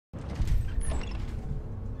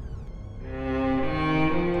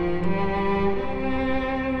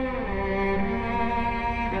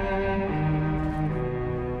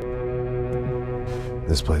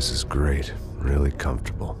This place is great, really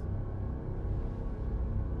comfortable.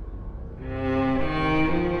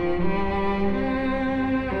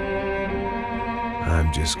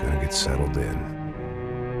 I'm just gonna get settled in.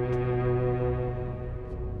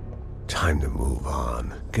 Time to move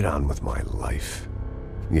on. Get on with my life.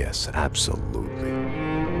 Yes, absolutely.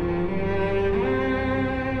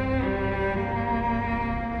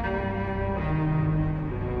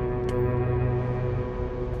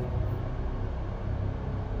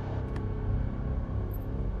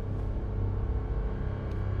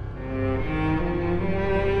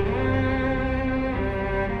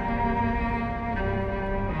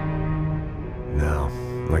 Now,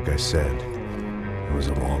 like I said, it was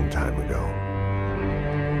a long time ago.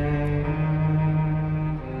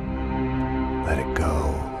 Let it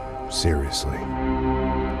go. Seriously.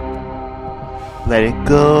 Let it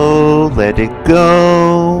go, let it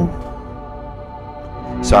go.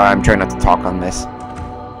 Sorry, I'm trying not to talk on this.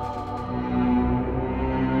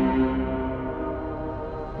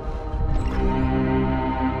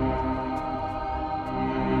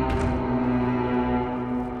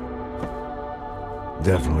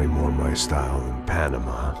 Definitely more my style than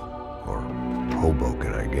Panama, or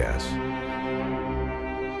Hoboken, I guess.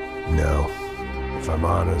 No, if I'm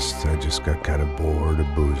honest, I just got kind of bored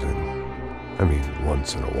of boozing. I mean,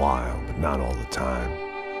 once in a while, but not all the time.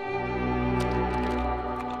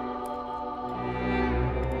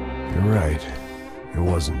 You're right, it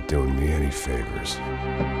wasn't doing me any favors.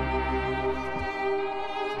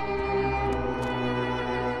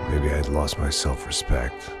 Maybe I'd lost my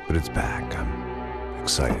self-respect, but it's back. I'm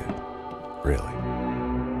excited, really.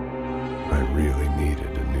 I really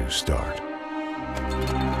needed a new start.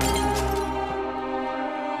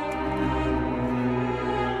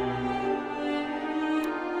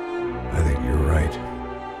 I think you're right.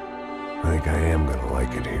 I think I am gonna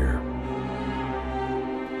like it here.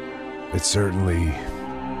 It's certainly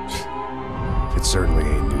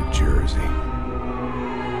ain't New Jersey.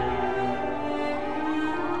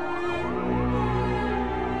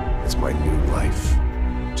 It's my new life.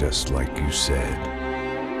 Just like you said.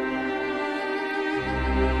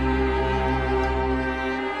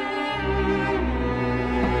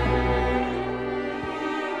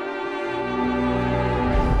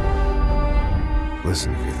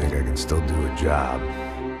 Listen, if you think I can still do a job,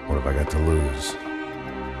 what have I got to lose?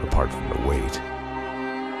 Apart from the weight.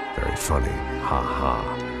 Very funny. Ha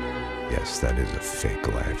ha. Yes, that is a fake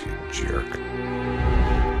laugh, you jerk.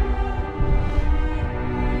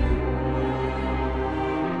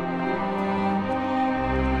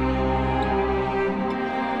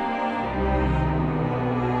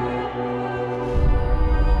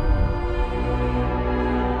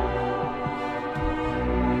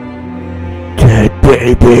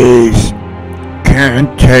 Babies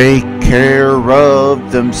can't take care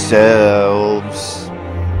of themselves.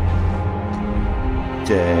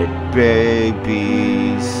 Dead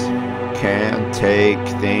babies can't take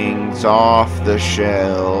things off the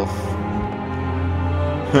shelf.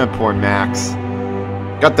 Poor Max.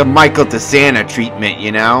 Got the Michael DeSanta treatment,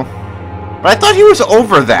 you know? But I thought he was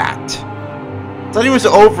over that. I thought he was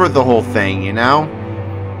over the whole thing, you know?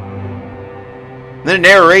 The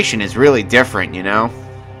narration is really different, you know?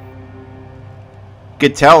 You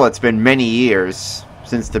could tell it's been many years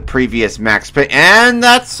since the previous Max Payne. And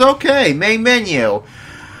that's okay. Main menu.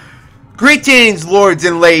 Greetings, lords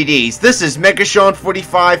and ladies. This is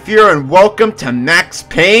MegaSean45 here, and welcome to Max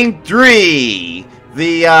Payne 3.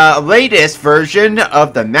 The latest version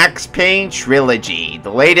of the Max Payne trilogy.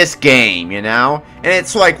 The latest game, you know? And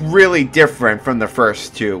it's like really different from the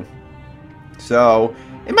first two. So,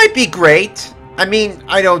 it might be great. I mean,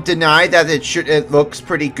 I don't deny that it looks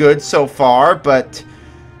pretty good so far, but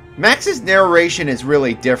Max's narration is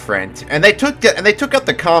really different. And they took out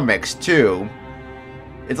the comics too.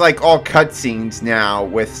 It's like all cutscenes now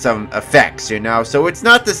with some effects, you know. So it's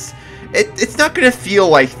not this. It's not gonna feel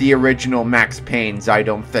like the original Max Paynes, I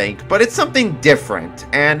don't think. But it's something different,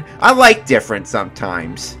 and I like different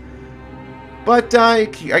sometimes. But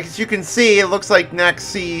as you can see, it looks like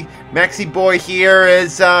Maxi boy here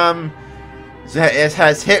is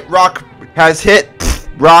has hit rock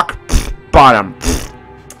bottom.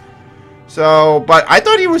 So, but I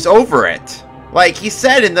thought he was over it. Like he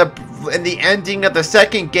said in the ending of the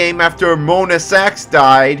second game after Mona Sachs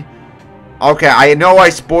died. Okay, I know I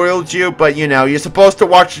spoiled you, but you know, you're supposed to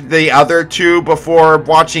watch the other two before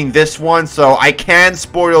watching this one, so I can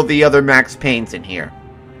spoil the other Max Paynes in here.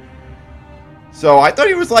 So I thought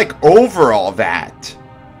he was like over all that.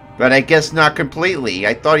 But I guess not completely.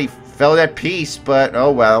 I thought he felt at peace, but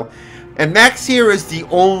oh well. And Max here is the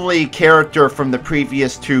only character from the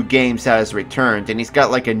previous 2 games that has returned, and he's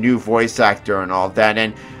got like a new voice actor and all that,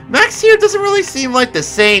 and Max here doesn't really seem like the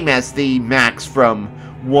same as the Max from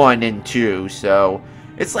 1 and 2, so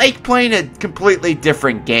it's like playing a completely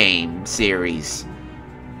different game series.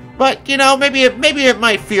 But, you know, maybe it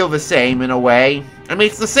might feel the same in a way. I mean,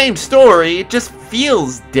 it's the same story, it just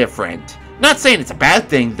feels different. Not saying it's a bad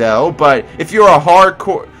thing, though, but if you're a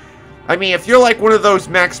hardcore... I mean, if you're like one of those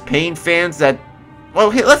Max Payne fans that... Well,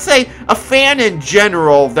 let's say a fan in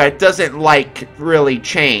general that doesn't like really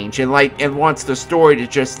change and wants the story to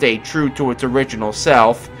just stay true to its original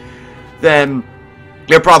self, then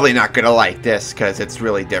you're probably not gonna like this because it's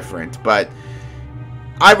really different. But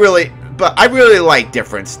I really like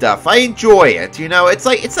different stuff. I enjoy it. You know, it's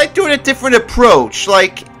like doing a different approach,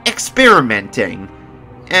 like experimenting,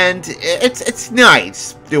 and it's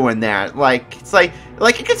nice doing that. Like it's like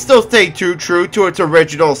it can still stay true to its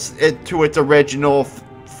original thing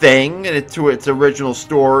and to its original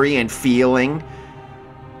story and feeling,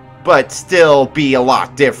 but still be a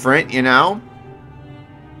lot different, you know.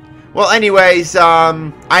 Well, anyways,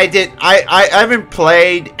 I haven't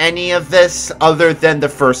played any of this other than the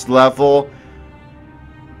first level.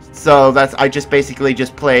 So I basically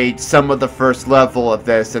just played some of the first level of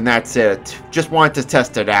this, and that's it. Just wanted to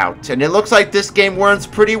test it out. And it looks like this game runs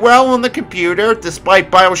pretty well on the computer,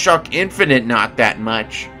 despite BioShock Infinite not that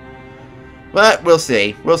much. But we'll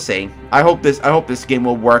see. We'll see. I hope this game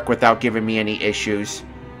will work without giving me any issues.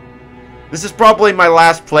 This is probably my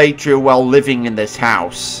last playthrough while living in this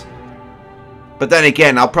house. But then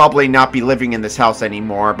again, I'll probably not be living in this house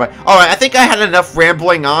anymore. But, alright, I think I had enough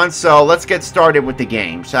rambling on, so let's get started with the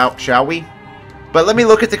game, shall we? But let me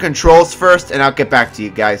look at the controls first, and I'll get back to you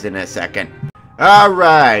guys in a second.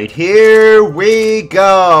 Alright, here we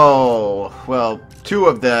go! Well, 2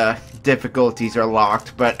 of the difficulties are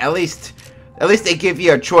locked, but at least they give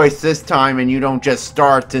you a choice this time, and you don't just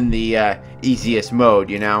start in the easiest mode,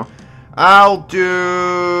 you know? I'll do...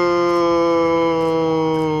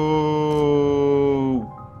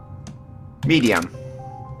 medium.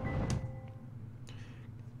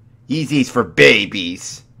 Easy's for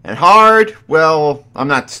babies. And hard, well, I'm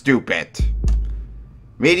not stupid.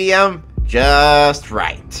 Medium, just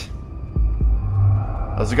right.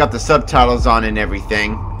 Also got the subtitles on and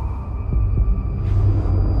everything.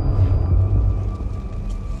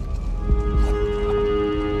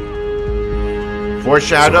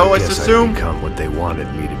 Foreshadow, so I let's assume? I've become what they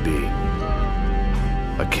wanted me to be.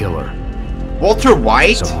 A killer. Walter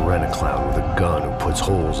White? Some rent-a-clown with a gun who puts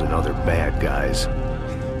holes in other bad guys.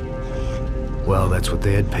 Well, that's what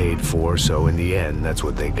they had paid for, so in the end, that's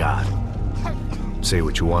what they got. Say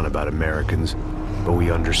what you want about Americans, but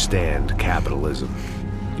we understand capitalism.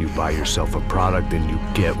 You buy yourself a product and you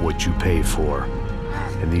get what you pay for.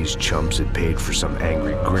 And these chumps had paid for some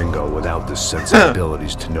angry gringo without the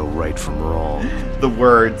sensibilities to know right from wrong. The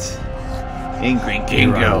words. Angry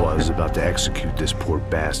gringo. Here I was about to execute this poor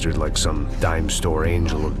bastard like some dime store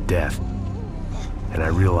angel of death. And I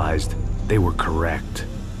realized they were correct.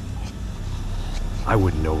 I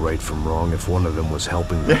wouldn't know right from wrong if one of them was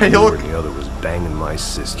helping the poor and the other was banging my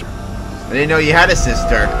sister. I didn't know you had a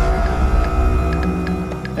sister.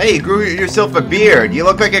 Hey, you grew yourself a beard. You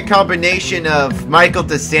look like a combination of Michael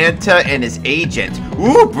DeSanta and his agent.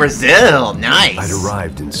 Ooh, Brazil, nice. I'd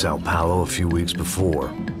arrived in Sao Paulo a few weeks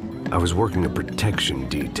before. I was working a protection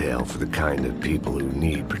detail for the kind of people who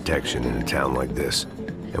need protection in a town like this.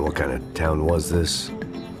 And what kind of town was this?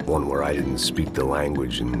 One where I didn't speak the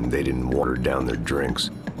language and they didn't water down their drinks.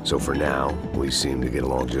 So for now, we seemed to get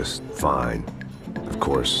along just fine. Of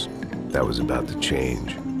course, that was about to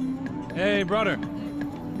change. Hey, brother.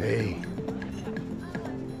 Hey.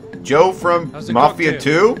 Joe from Mafia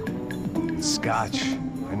 2? Scotch.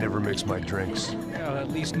 I never mix my drinks. Well, at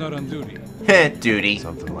least not on duty. Heh, duty.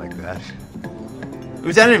 Something like that.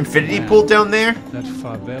 Was that an infinity pool down there? That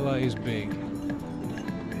favela is big.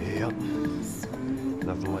 Yep.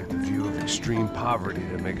 Nothing like the view of extreme poverty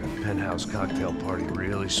to make a penthouse cocktail party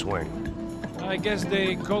really swing. I guess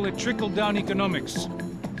they call it trickle-down economics.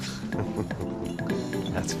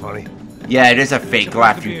 That's funny. Yeah, it is a fake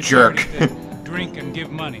laugh, you jerk. Drink and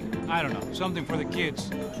give money. I don't know, something for the kids.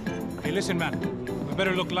 Hey, listen, man. We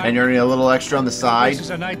better look like... And you're a little extra on the side. This is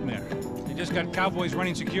a nightmare. They just got cowboys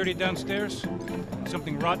running security downstairs.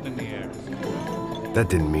 Something rotten in the air. That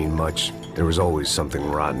didn't mean much. There was always something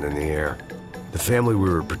rotten in the air. The family we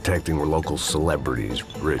were protecting were local celebrities,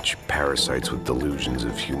 rich parasites with delusions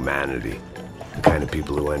of humanity. The kind of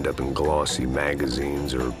people who end up in glossy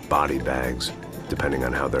magazines or body bags, depending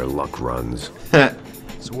on how their luck runs.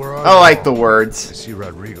 So I like the words. I see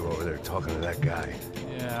Rodrigo over there talking to that guy.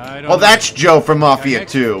 Yeah, I don't Well, know. that's Joe from Mafia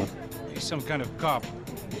Next, 2. He's some kind of cop.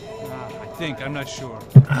 I think, I'm not sure.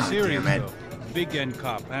 Serious, damn it. though. Big N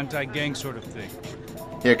cop, anti-gang sort of thing.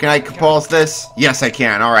 Here, can I pause this? Yes, I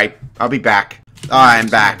can. All right, I'll be back. I'm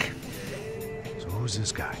back. So who's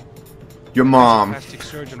this guy? Your mom. Plastic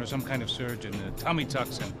surgeon or some kind of surgeon. Tummy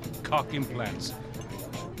tucks and cock implants.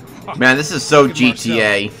 Man, this is so Look at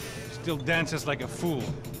GTA. Marcel. Still dances like a fool.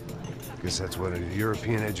 Guess that's what a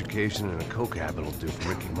European education and a coke habit will do for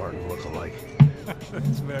Ricky Martin look-alike.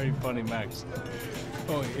 That's very funny, Max.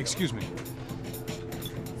 Oh, excuse me.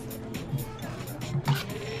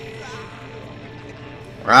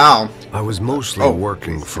 Wow. I was mostly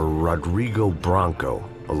working for Rodrigo Branco,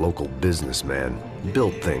 a local businessman.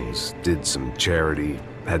 Built things, did some charity,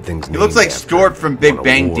 had things named He looks like after, Stuart from Big won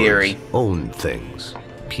Bang awards, Theory. Owned things,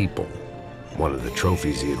 people. One of the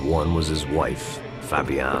trophies he had won was his wife,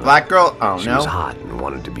 Fabiana. Black girl? Oh, She no. was hot and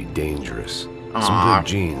wanted to be dangerous. Aw. Some good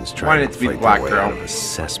genes trying Wanted to to be fight black their way girl. out of a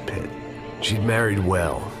cesspit. She'd married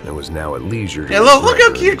well and was now at leisure to Yeah, look regret how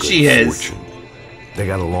her cute good she is. fortune. They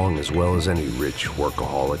got along as well as any rich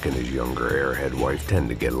workaholic and his younger airhead wife tend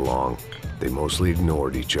to get along. They mostly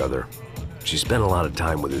ignored each other. She spent a lot of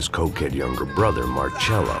time with his cokehead younger brother,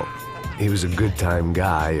 Marcello. He was a good time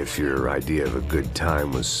guy if your idea of a good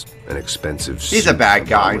time was an expensive He's a suit, bad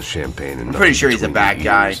guy. bottle of champagne, and I'm pretty nothing sure he's a between bad the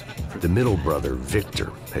guy. ears. The middle brother,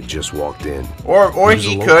 Victor, had just walked in. Or was a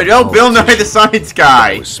he local could. Oh, Bill Nye the politician. Science It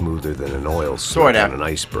Guy. was smoother than an oil slick Sorta. on an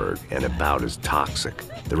iceberg and about as toxic.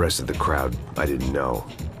 The rest of the crowd, I didn't know,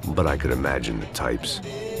 but I could imagine the types.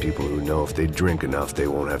 People who know if they drink enough, they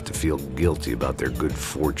won't have to feel guilty about their good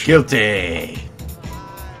fortune. Guilty.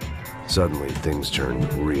 Suddenly, things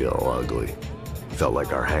turned real ugly. Felt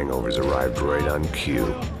like our hangovers arrived right on cue.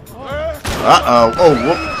 Uh-oh. Oh,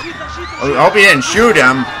 whoop. I hope he didn't shoot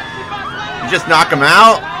him. You just knock him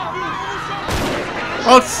out?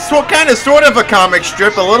 Well, it's kind of, sort of a comic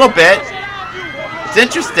strip, a little bit. It's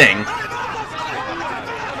interesting.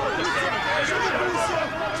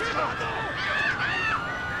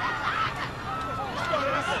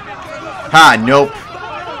 Ha, nope.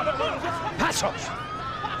 What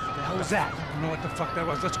the hell was that? I don't know what the fuck that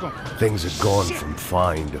was. Let's go. Things had gone from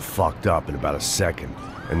fine to fucked up in about a second,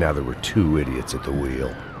 and now there were two idiots at the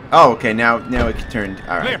wheel. Oh, okay, now it turned.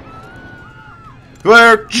 Alright.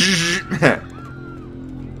 Clear. Clear.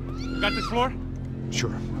 Got this floor? Sure.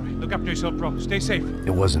 All right, look after yourself, bro. Stay safe.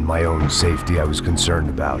 It wasn't my own safety I was concerned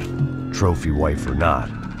about, trophy wife or not.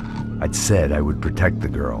 I'd said I would protect the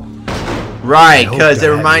girl, Right, I hoped because I it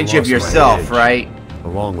hadn't reminds you of lost my yourself, edge. right?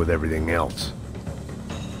 along with everything else.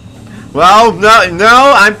 Well, no,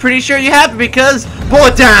 I'm pretty sure you have because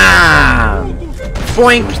bullet time!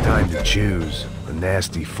 Boink! It was time to choose, a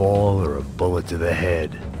nasty fall or a bullet to the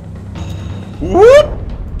head. Whoop!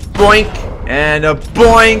 Boink! And a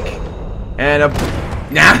boink! And a...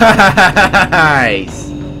 Nice!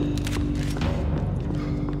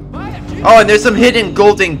 Oh, and there's some hidden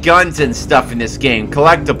golden guns and stuff in this game.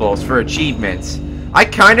 Collectibles for achievements. I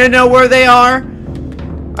kind of know where they are.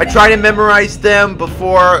 I try to memorize them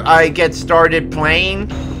before I get started playing.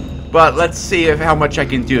 But let's see how much I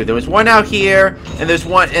can do. There was one out here, and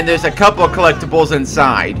there's a couple of collectibles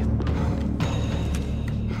inside.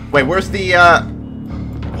 Wait, where's the,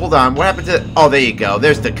 hold on, what happened to... Oh, there you go.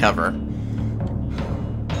 There's the cover.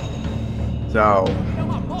 So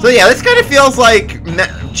yeah, this kind of feels like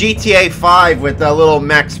GTA 5 with a little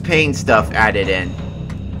Max Payne stuff added in.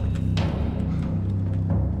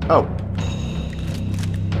 Oh.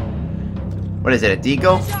 What is it, a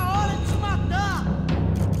deagle?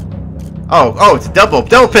 Oh, it's a double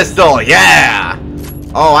pistol, yeah!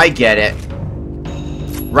 Oh, I get it.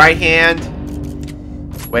 Right hand.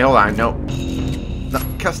 Wait, hold on, no,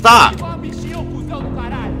 stop!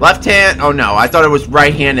 Left hand, oh no, I thought it was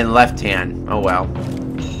right hand and left hand. Oh well.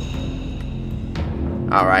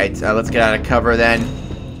 Alright, let's get out of cover then.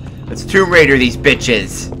 Let's Tomb Raider these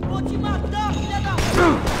bitches.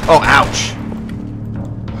 Oh, ouch.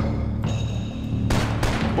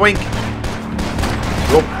 Boink.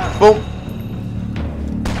 Boom. Boom.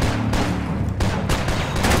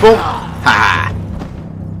 Boom. Ha.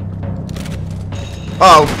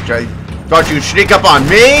 Oh, thought you'd sneak up on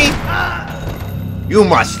me? You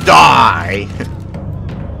must die.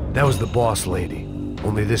 That was the boss lady.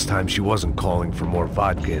 Only this time she wasn't calling for more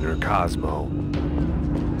vodka in her Cosmo.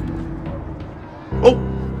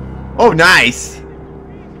 Oh, nice.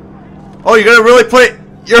 Oh, you're gonna really put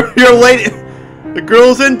your lady. The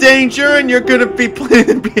girl's in danger, and you're gonna be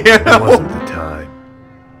playing the It wasn't piano. the time,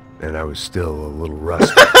 and I was still a little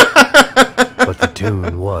rusty. But the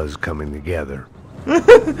tune was coming together.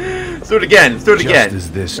 Let's do it again. Let's do it again. Just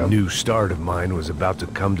as this new start of mine was about to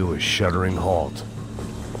come to a shuddering halt.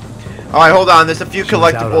 Alright, hold on. There's a few She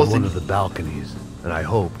was collectibles. out on one of the balconies, and I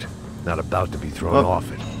hoped not about to be thrown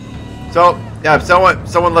off it. So, yeah,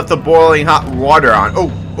 someone left the boiling hot water on.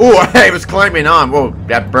 Oh, I was climbing on. Whoa,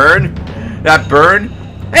 that burn? That burn?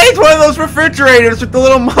 Hey, it's one of those refrigerators with the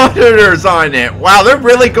little monitors on it. Wow, they're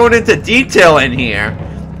really going into detail in here.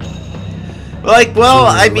 Like, well,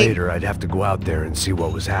 I mean... Later, I'd have to go out there and see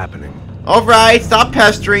what was happening. Alright, stop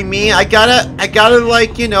pestering me. I gotta,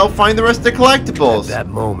 like, you know, find the rest of the collectibles. At that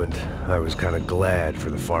moment, I was kind of glad for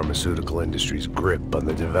the pharmaceutical industry's grip on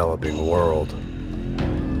the developing world.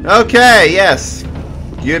 Okay, yes.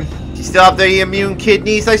 You still have the immune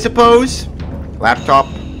kidneys, I suppose? Laptop.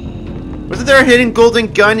 Wasn't there a hidden golden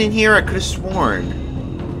gun in here? I could have sworn.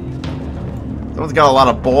 Someone's got a lot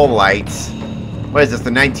of ball lights. What is this, the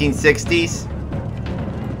 1960s?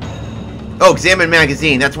 Oh, Examine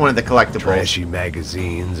Magazine. That's one of the collectibles. Trashy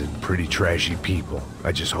magazines and pretty trashy people.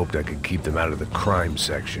 I just hoped I could keep them out of the crime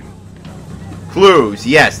section. Clues.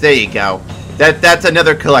 Yes, there you go. That's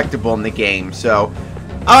another collectible in the game, so...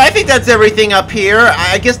 Oh, I think that's everything up here.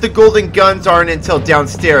 I guess the golden guns aren't until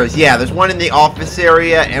downstairs. Yeah, there's one in the office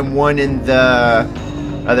area and one in the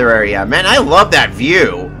other area. Man, I love that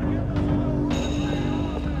view.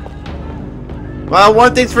 Well,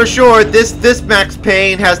 one thing's for sure, this Max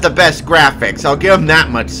Payne has the best graphics. I'll give him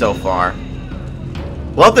that much so far.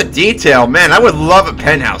 Love the detail, man. I would love a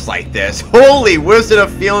penthouse like this. Holy Wizard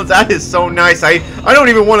of Feelings, that is so nice. I don't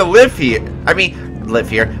even want to live here. I mean, live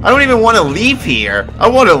here. I don't even want to leave here. I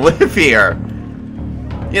want to live here.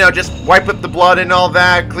 You know, just wipe up the blood and all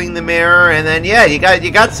that, clean the mirror, and then yeah, you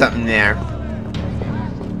got something there.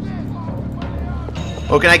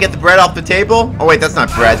 Oh, can I get the bread off the table? Oh wait, that's not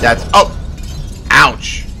bread. That's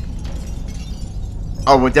ouch.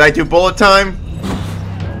 Oh, what did I do? Bullet time?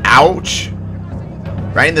 Ouch.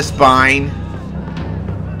 Right in the spine.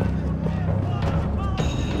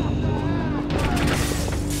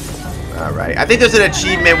 Alright. I think there's an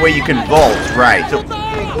achievement where you can vault. Right. So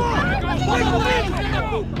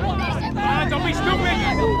Don't be stupid!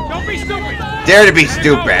 Don't be stupid! dare to be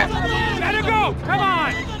stupid. Let her go! Come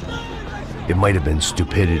on! It might have been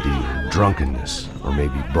stupidity or drunkenness, or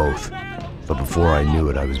maybe both. But before I knew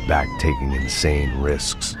it, I was back taking insane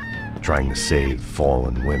risks, trying to save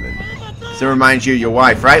fallen women. So it reminds you of your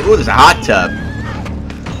wife, right? Ooh, there's a hot tub.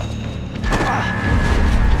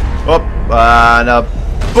 Oh, and a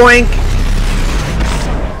boink.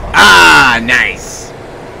 Ah, nice.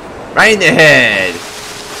 Right in the head.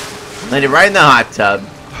 Landed right in the hot tub.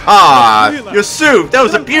 Ah, your suit. That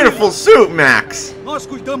was a beautiful suit, Max. Nós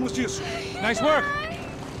cuidamos disso. Nice work.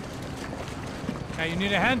 Hey, you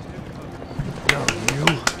need a hand? No, you?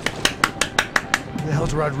 Who the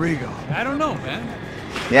hell's Rodrigo? I don't know, man.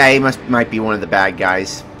 Yeah, he might be one of the bad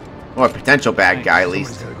guys. Or a potential bad guy, at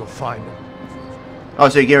least. Someone's gotta go find him. Oh,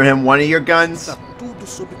 so you're giving him one of your guns? Tá tudo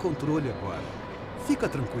sob controle agora. Fica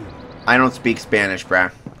tranquilo. I don't speak Spanish,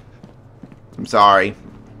 bruh. I'm sorry.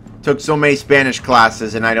 Took so many Spanish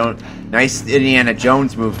classes and I don't... Nice Indiana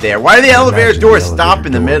Jones move there. Why do the elevator doors stop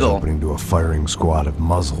in the middle? Opening to a firing squad of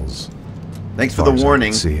muzzles. Thanks for the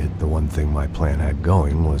warning. See it. The one thing my plan had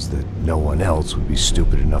going was that no one else would be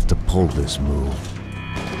stupid enough to pull this move.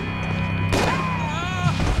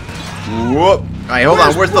 Whoop. Alright, hold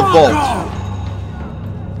on. Where's the vault?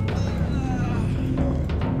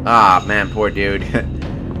 Ah, man, poor dude.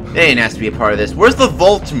 They didn't ask to be a part of this. Where's the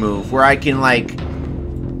vault move where I can, like...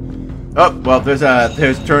 Oh, well, there's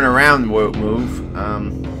turn around move.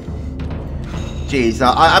 Jeez,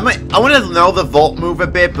 I want to know the vault move a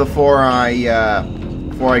bit before I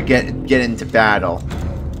get into battle.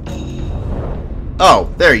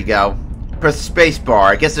 Oh, there you go. Press the space bar.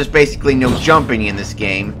 I guess there's basically no jumping in this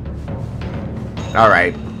game. All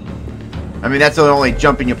right. I mean, that's the only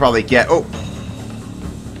jumping you'll probably get. Oh.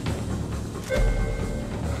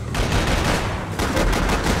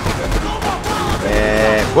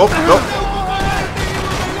 Whoop, whoop.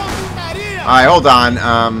 Alright, hold on.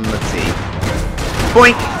 Let's see.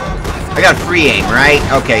 Boink! I got free aim, right?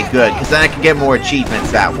 Okay, good. Because then I can get more achievements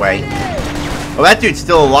that way. Oh, that dude's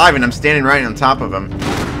still alive and I'm standing right on top of him.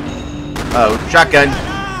 Oh, shotgun.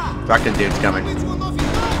 Shotgun dude's coming.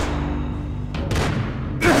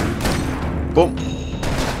 Boom.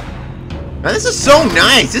 Now, this is so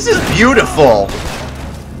nice. This is beautiful.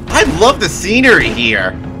 I love the scenery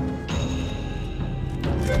here.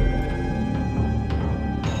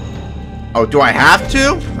 Oh, do I have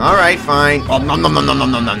to? Alright, fine. Oh, nom nom nom nom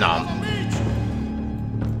nom nom nom nom.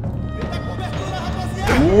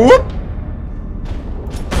 Whoop!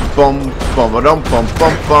 Bum, bum, bum, bum,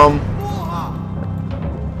 bum, bum.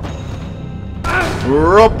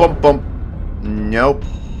 Bump, bump. Nope.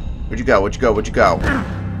 Where'd you go? Where'd you go? Where'd you go?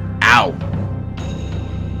 Ow.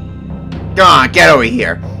 Come on, get over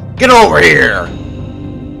here. Get over here.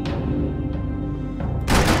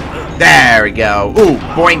 There we go. Ooh,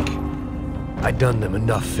 boink. I done them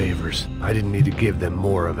enough favors. I didn't need to give them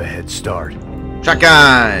more of a head start.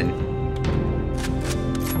 Shotgun.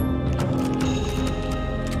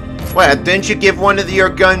 What, didn't you give one of your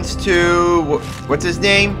guns to... What's his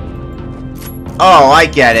name? Oh, I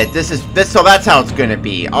get it. So that's how it's gonna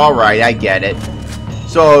be. Alright, I get it.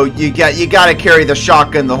 So you gotta carry the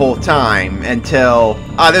shotgun the whole time until...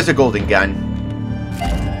 Ah, there's a golden gun.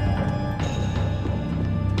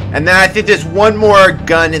 And then I think there's one more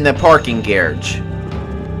gun in the parking garage.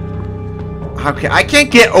 Okay, I can't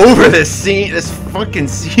get over this fucking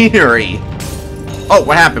scenery. Oh,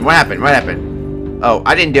 what happened? What happened? What happened? Oh,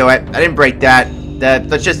 I didn't do it. I didn't break that.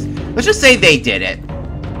 Let's just say they did it.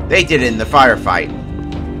 They did it in the firefight.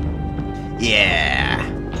 Yeah.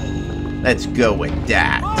 Let's go with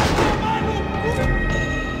that.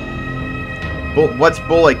 What's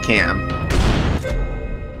bullet cam?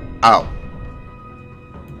 Oh.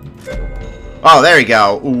 Oh, there you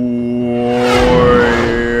go.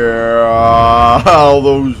 Oh,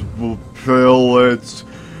 those pellets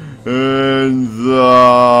and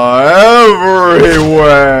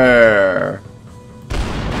everywhere.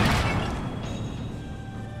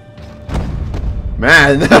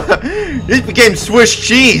 Man, this became Swiss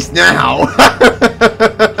cheese now.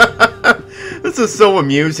 This is so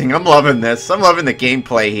amusing. I'm loving this. I'm loving the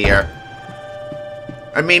gameplay here.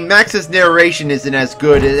 I mean, Max's narration isn't as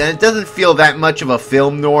good, and it doesn't feel that much of a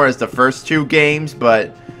film noir as the first two games,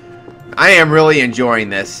 but I am really enjoying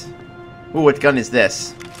this. Ooh, what gun is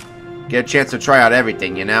this? Get a chance to try out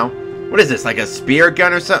everything, you know? What is this, like a spear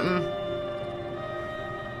gun or something?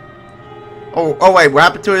 Oh wait, what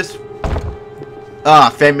happened to his...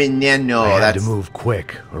 Ah, Feminino. I had to move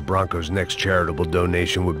quick, or Bronco's next charitable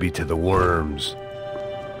donation would be to the worms.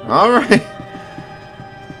 Alright.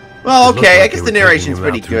 Well, okay, I guess the narration's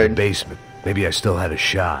pretty good. The basement. Maybe I still had a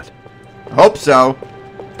shot. Hope so.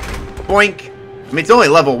 Boink. I mean, it's only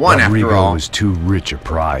level 1 after all. was too rich a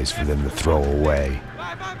prize for them to throw away.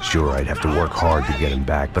 Sure, I'd have to work hard to get him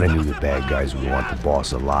back, but I knew the bad guys would want the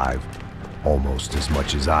boss alive. Almost as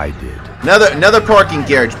much as I did. Another parking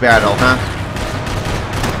garage battle, huh?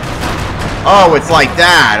 Oh, it's like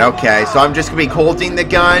that. Okay, so I'm just gonna be holding the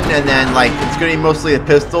gun, and then, like, it's gonna be mostly a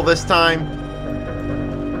pistol this time.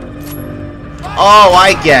 Oh,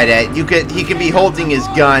 I get it. He can be holding his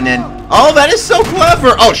gun and... Oh, that is so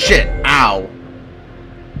clever! Oh, shit. Ow.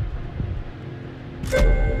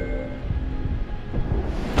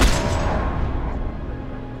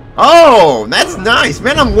 Oh, that's nice.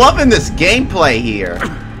 Man, I'm loving this gameplay here.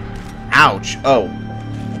 Ouch. Oh.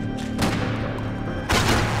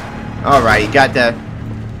 Alright, you got the...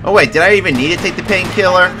 Oh, wait. Did I even need to take the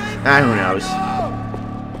painkiller? Ah, who knows.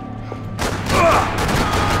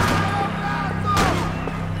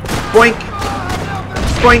 Boink!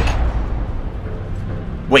 Boink!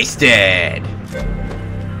 Wasted!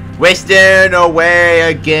 Wasted away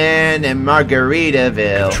again in Margaritaville.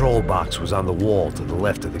 The control box was on the wall to the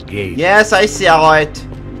left of the gate. Yes, I saw it.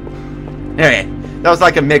 Okay, that was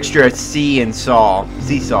like a mixture of Seesaw.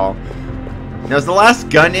 Now, is the last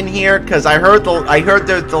gun in here? Because I heard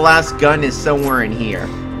that the last gun is somewhere in here.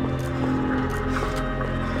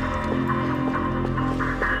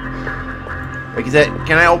 Like,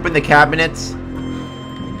 can I open the cabinets?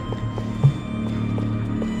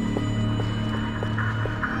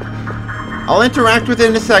 I'll interact with it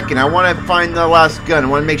in a second. I want to find the last gun. I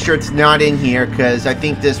want to make sure it's not in here, because I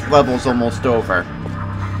think this level's almost over.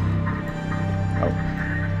 Oh.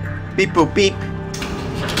 Beep boop beep.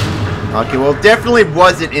 Okay, well, it definitely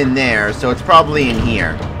wasn't in there, so it's probably in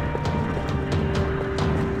here.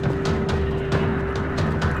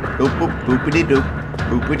 Boop boop boopity doop.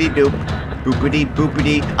 Boopity doop. Boopity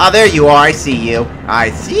boopity. Ah, there you are. I see you. I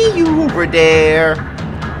see you over there.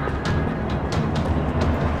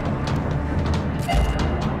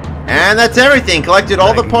 And that's everything. Collected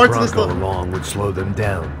all the parts of this level. Along would slow them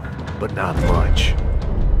down, but not much.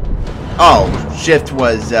 Oh, shift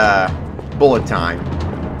was bullet time.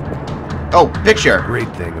 Oh, picture. Great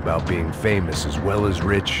thing about being famous as well as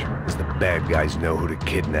rich is the bad guys know who to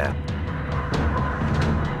kidnap.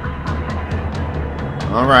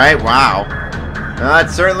 Alright, wow. That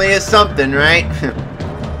certainly is something, right?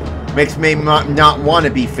 Makes me not want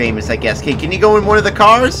to be famous, I guess. Okay, can you go in one of the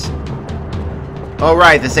cars? Oh,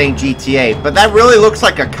 right, this ain't GTA. But that really looks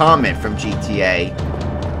like a comment from GTA.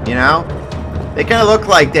 You know? They kind of look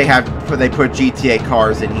like they put GTA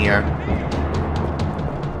cars in here.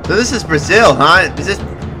 So this is Brazil, huh? Is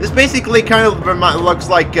this basically kind of looks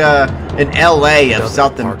like an LA of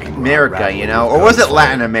South America, you know? Or was it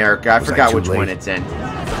Latin America? I forgot which one it's in.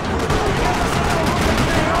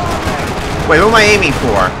 Wait, who am I aiming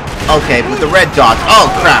for? Okay, with the red dots. Oh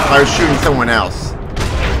crap, I was shooting someone else.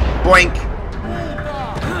 Boink.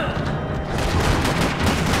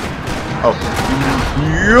 Oh.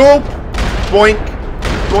 Yup. Boink.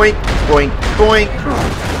 Boink. Boink. Boink.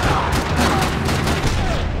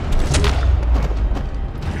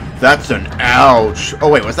 That's an ouch. Oh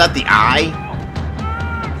wait, was that the eye?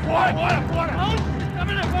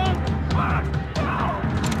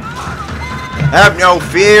 Have no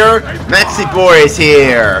fear, Maxi Boy is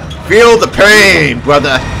here. Feel the pain,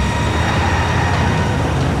 brother.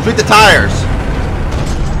 Tweak the tires.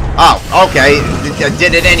 Oh, okay. I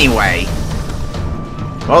did it anyway.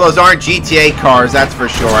 Well, those aren't GTA cars, that's for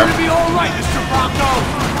sure. It's gonna be all right, Mr. Bronco.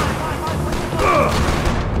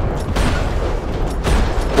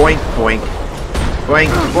 Boink, boink. Boink,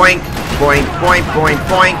 boink, boink, boink, boink,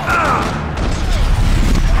 boink.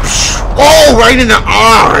 Oh, right in the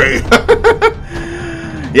eye!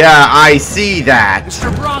 Yeah, I see that. Mr.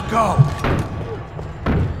 Bronco.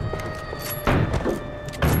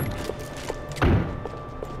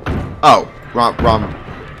 Oh, wrong.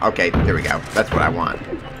 Okay, there we go. That's what I want.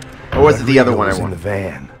 Or was it the other one I in the wanted?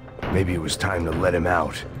 van. Maybe it was time to let him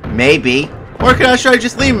out. Maybe. Or should I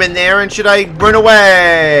just leave him in there and should I run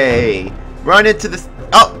away? Run into the...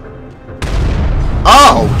 Oh!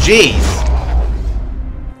 Oh, jeez.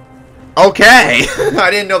 Okay. I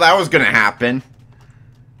didn't know that was gonna happen.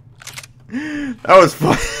 That was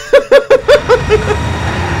fun.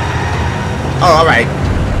 Oh, alright.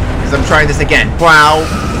 Because I'm trying this again. Wow.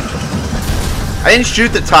 I didn't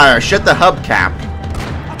shoot the tire. I shot the hubcap.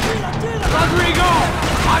 Rodrigo,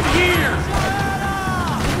 I'm here.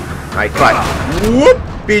 Alright, cut.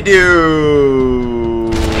 Whoop-de-doo.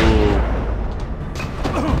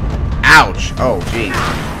 Ouch. Oh, jeez.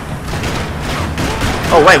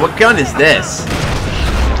 Oh, wait. What gun is this?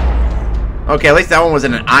 Okay, at least that one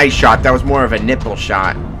wasn't an eye shot. That was more of a nipple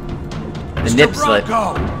shot. The nip slip.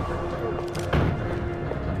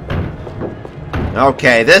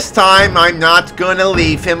 Okay, this time I'm not gonna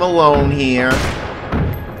leave him alone here.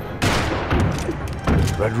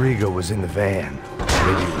 Rodrigo was in the van.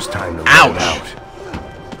 Maybe it was time to let him out.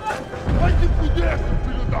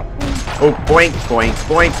 Oh, boink, boink,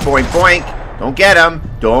 boink, boink, boink. Don't get him.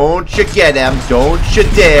 Don't you get him. Don't you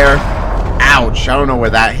dare. Ouch. I don't know where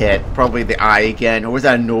that hit. Probably the eye again. Or was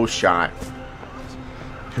that a nose shot?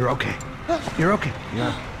 You're okay. You're okay.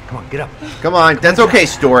 Yeah. Come on, get up. Come on. That's okay,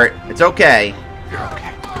 Stuart. It's okay. You're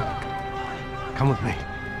okay. Come with me.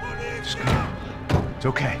 Just come. It's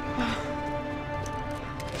okay.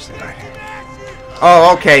 Stay right here.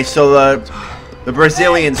 Oh, okay. So the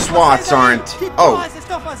Brazilian SWATs aren't... Oh.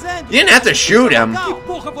 You didn't have to shoot him.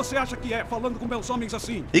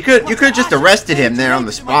 You could just arrested him there on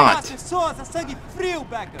the spot.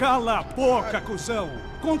 Cala a boca, cuzão.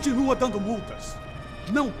 Continua dando multas.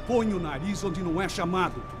 Não põe o nariz onde não é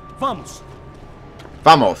chamado. Vamos.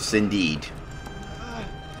 Vamos, indeed.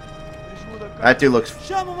 That dude looks...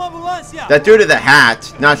 That dude with the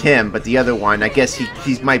hat, not him, but the other one. I guess he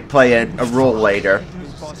might play a role later.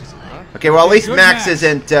 Okay, well at least Max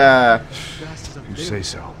isn't You say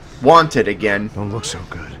so. wanted again. Don't look so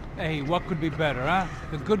good. Hey, what could be better, huh?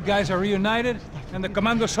 The good guys are reunited, and the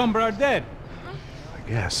Commando Sombra are dead. I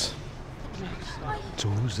guess. So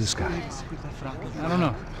who's this guy? I don't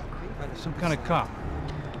know. Some kind of cop.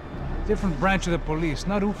 Different branch of the police.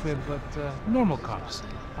 Not UFE, but normal cops.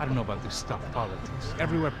 I don't know about this stuff, politics.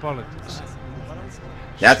 Everywhere politics.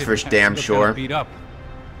 That's Shit, for man, damn still sure. kinda beat up.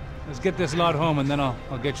 Let's get this lot home, and then I'll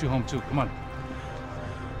get you home too. Come on.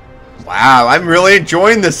 Wow, I'm really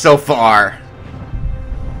enjoying this so far.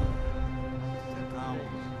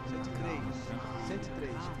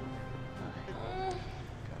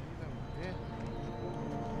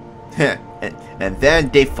 and then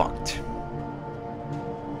they fucked.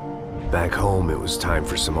 Back home, it was time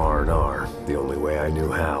for some R&R, the only way I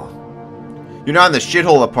knew how. You're not in the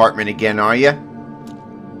shithole apartment again, are you?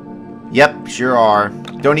 Yep, sure are.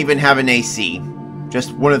 Don't even have an AC.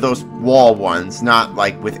 Just one of those wall ones, not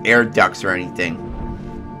like with air ducts or anything.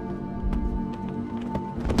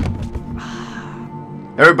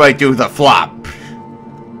 Everybody do the flop.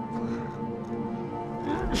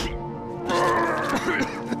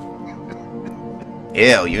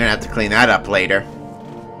 Ew, you're gonna have to clean that up later.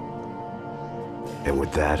 And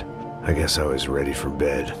with that, I guess I was ready for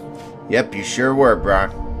bed. Yep, you sure were, brah.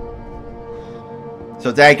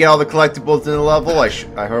 So did I get all the collectibles in the level?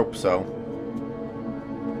 I hope so.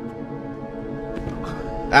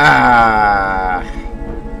 Ah.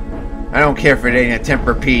 I don't care if it ain't a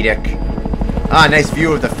Tempur-Pedic. Ah, nice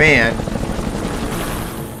view of the fan.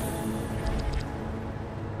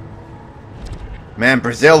 Man,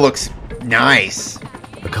 Brazil looks nice.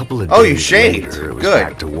 A couple of Oh, you days shaved. later, it was Good.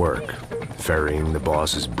 back to work. Ferrying the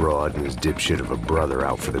boss's broad and his dipshit of a brother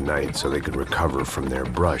out for the night so they could recover from their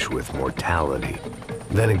brush with mortality.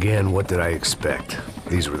 Then again, what did I expect?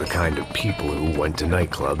 These were the kind of people who went to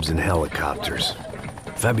nightclubs in helicopters.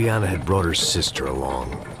 Fabiana had brought her sister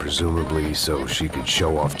along, presumably so she could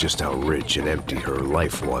show off just how rich and empty her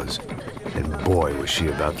life was. And boy, was she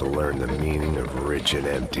about to learn the meaning of rich and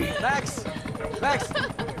empty. Max! Max!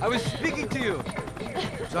 I was speaking to you!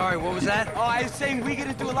 Sorry, what was that? Oh, I was saying we get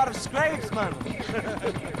to do a lot of scrapes, man!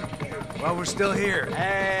 Well, we're still here.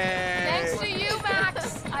 Hey! Thanks to you,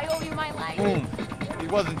 Max. I owe you my life. Boom! It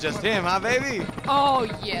wasn't just him, huh, baby? Oh,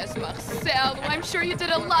 yes, Marcel. I'm sure you did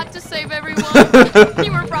a lot to save everyone.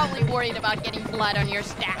 You were probably worried about getting blood on your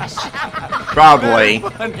stash. Probably.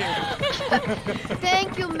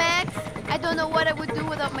 Thank you, Max. I don't know what I would do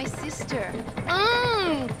without my sister.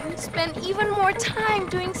 Spend even more time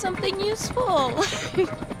doing something useful.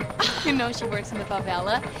 You know she works in the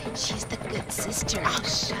favela. She's the good sister. Oh,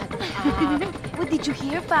 shut up. What did you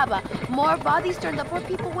hear, Baba? More bodies turned up where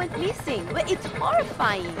people went missing. But it's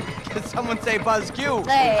horrifying. Did someone say Buzz Q?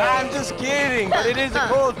 Hey. I'm just kidding, but it is a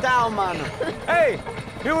cool town, man. Hey,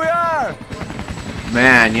 here we are!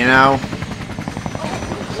 Man, you know.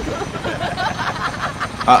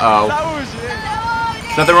 Uh-oh.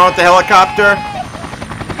 There's nothing wrong with the helicopter?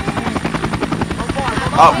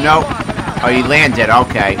 Oh, no. Oh, you landed.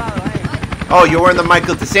 Okay. Oh, you're wearing the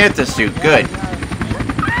Michael DeSanta suit. Good.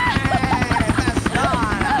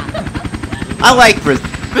 I like Brazil.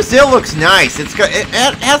 Brazil looks nice. It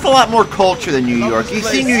has a lot more culture than New York. You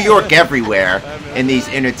see New York everywhere in these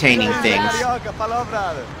entertaining things.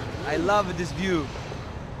 I love this view.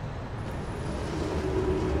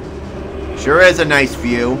 Sure is a nice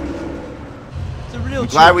view. It's a real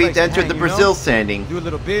Glad chill we place to entered hang, the you know? Brazil sanding. Do a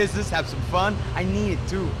little business, have some fun. I need it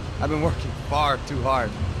too. I've been working far too hard.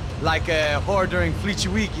 Like a whore during Fleechy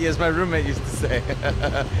Weeky, as my roommate used to say.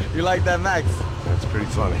 You like that, Max? That's pretty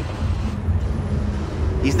funny.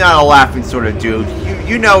 He's not a laughing sort of dude.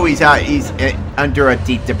 You know he's under a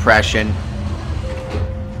deep depression.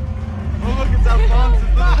 Oh, look, it's Alfonso.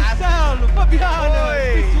 Marcelo, Fabiana,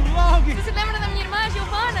 it's been too long. Você se lembra da minha irmã,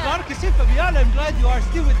 Giovanna? Claro que sim, Fabiana. I'm glad you are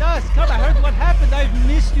still with us. Come, I heard what happened. I've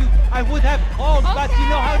missed you. I would have called, but you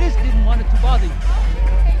know how it is. Didn't want it to bother you.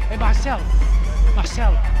 Hey, Marcel.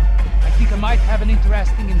 Marcel. I think I might have an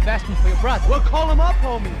interesting investment for your brother. Well, call him up,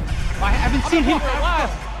 homie. I haven't seen him for a while.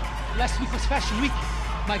 Last week was Fashion Week.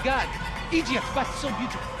 My God, Egypt, but so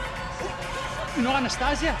beautiful. You know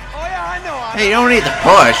Anastasia? Oh, yeah, I know. Hey, you don't need to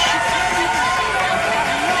push.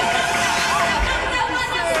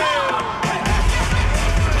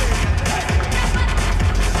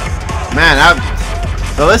 Man,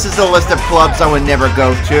 so this is a list of clubs I would never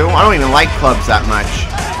go to. I don't even like clubs that much.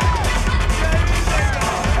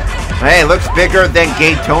 Hey, it looks bigger than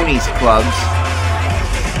Gay Tony's clubs.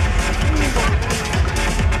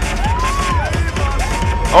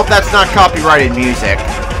 Hope that's not copyrighted music.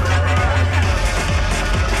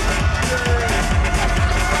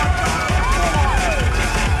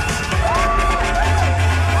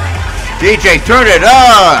 DJ, turn it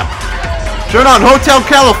up! Turn on Hotel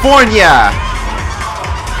California!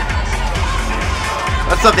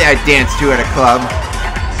 That's something I'd dance to at a club.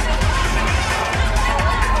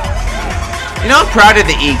 You know, I'm proud of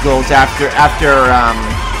the Eagles after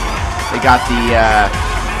they got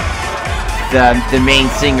the main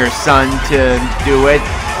singer's son to do it,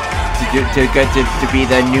 to be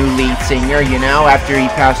the new lead singer, you know, after he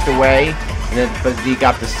passed away. And then, but he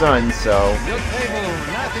got the son, so. Your table,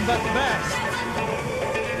 nothing but the best.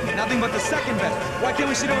 Nothing but the second best. Why can't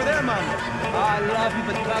we sit over there, man? I love you,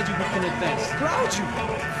 but Claudio can advance. Claudio?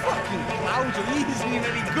 Fucking Claudio, he isn't even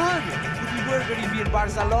any good. If he were going to be in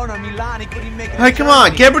Barcelona, Milan, he couldn't make it. Hey, come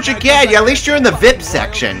on, get what you get. At least you're in the VIP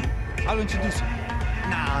section. I'll introduce you.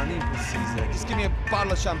 Nah, need precisa. Just give me a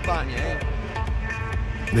bottle of champagne, eh?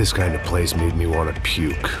 This kind of place made me want to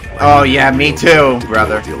puke. Oh yeah, me too,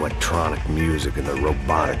 brother. The electronic music and the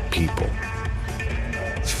robotic people.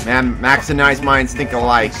 Man, Max and I's minds think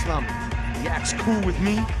alike. Slump. Yak's cool with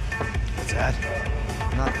me. What's that?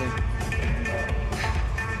 Nothing.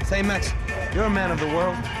 Say, Max, you're a man of the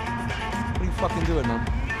world. What do you fucking do it, man?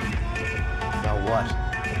 About what?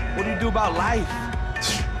 What do you do about life?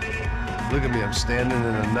 Look at me, I'm standing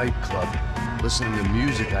in a nightclub, listening to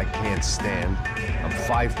music I can't stand. I'm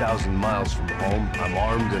 5,000 miles from home, I'm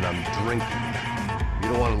armed and I'm drinking. You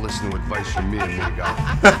don't want to listen to advice from me, amigo.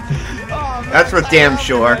 Oh, man, That's for damn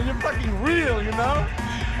sure. Man. You're fucking real, you know?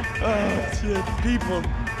 Oh, shit. People.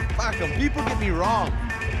 Fuck them. People get me wrong.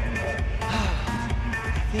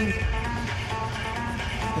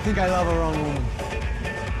 I think I love a wrong woman.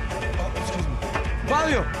 Oh, excuse me.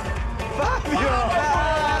 Fabio! Fabio!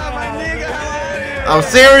 Ah, my nigga, how are you? Oh,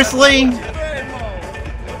 seriously?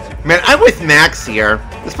 Man, I'm with Max here.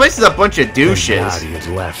 This place is a bunch of douches. Thank God he had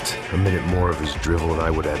left. A minute more of his drivel and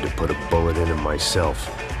I would have had to put a bullet in him myself.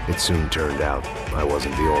 It soon turned out I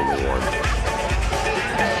wasn't the only one.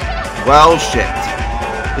 Well, shit.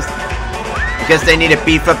 I guess they need to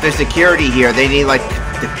beef up their security here. They need, like,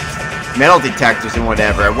 the metal detectors and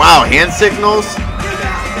whatever. Wow, hand signals?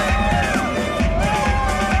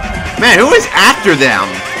 Man, who is after them?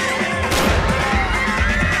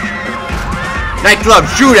 Nightclub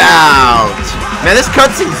shootout! Man, this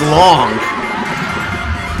cutscene's long.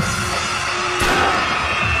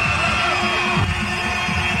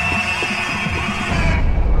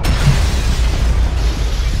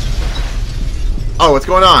 Oh, what's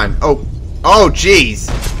going on? Oh, jeez.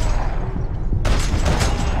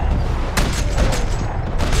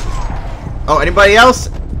 Oh, anybody else?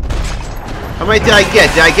 How many did I get?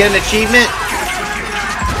 Did I get an achievement?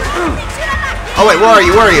 Oh, wait, where are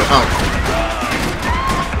you? Where are you? Oh.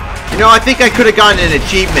 You know, I think I could have gotten an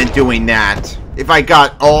achievement doing that. If I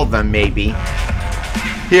got all of them, maybe.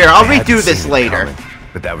 Here, I'll redo this later. Coming,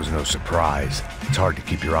 but that was no surprise. It's hard to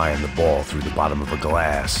keep your eye on the ball through the bottom of a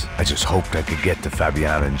glass. I just hoped I could get to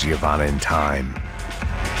Fabiana and Giovanna in time.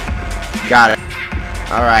 Got it.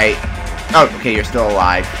 Alright. Oh, okay, you're still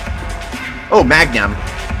alive. Oh, Magnum.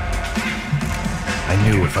 I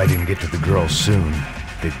knew if I didn't get to the girls soon,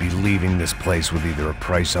 they'd be leaving this place with either a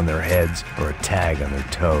price on their heads or a tag on their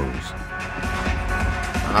toes.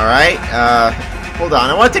 Alright, hold on.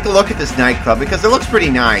 I want to take a look at this nightclub because it looks pretty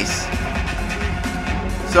nice.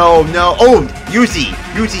 So, no. Oh, Uzi.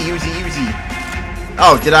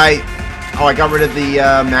 Oh, did I... Oh, I got rid of the,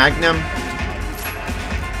 Magnum?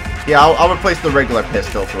 Yeah, I'll replace the regular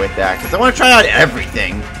pistol with that because I want to try out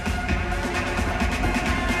everything.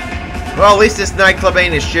 Well, at least this nightclub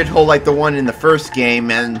ain't a shithole like the one in the first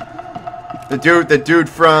game, and the dude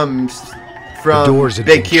from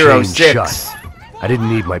Big Hero 6. Shut. I didn't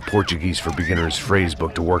need my Portuguese for Beginners phrase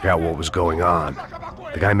book to work out what was going on.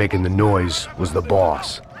 The guy making the noise was the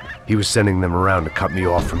boss. He was sending them around to cut me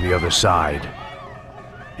off from the other side.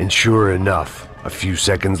 And sure enough, a few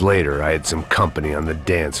seconds later, I had some company on the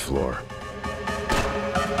dance floor.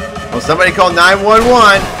 Well, somebody called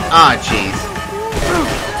 911. Ah, jeez.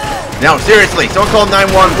 No, seriously, someone called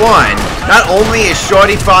 911. Not only is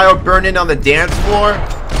Shorty File burning on the dance floor.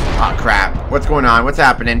 Oh, crap. What's going on? What's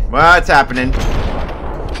happening? What's happening?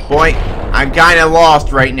 Boy, I'm kind of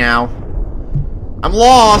lost right now. I'm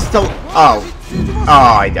lost. Oh,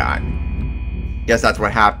 I died. Guess that's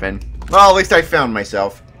what happened. Well, at least I found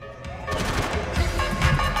myself.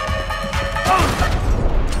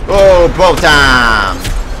 Oh, bow time.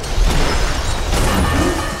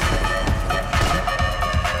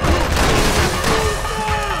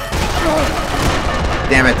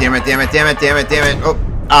 Damn it. Oh,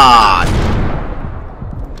 ah.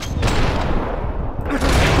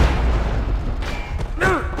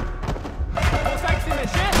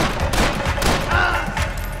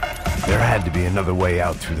 There had to be another way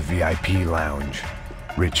out through the VIP lounge.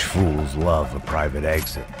 Rich fools love a private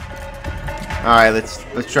exit. Alright, let's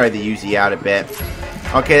try the Uzi out a bit.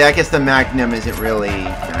 Okay, I guess the Magnum isn't really...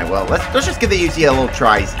 well, let's just give the Uzi a little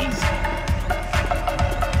try-sies.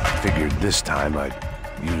 Figured this time I'd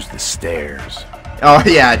use the stairs. Oh,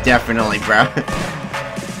 yeah, definitely, bro.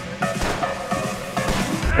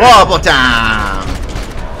 Wobble time!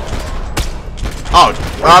 Oh,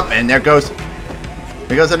 up, and there goes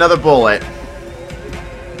another bullet.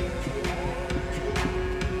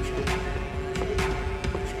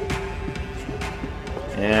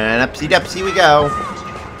 And upsy-dupsy we go.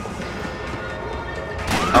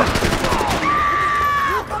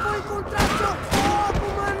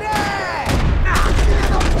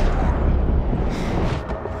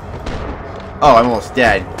 Oh, I'm almost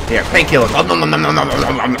dead. Here, painkillers.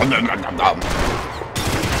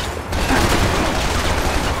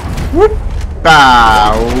 Whoop!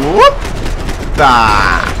 Bah! Whoop!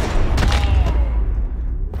 Bah!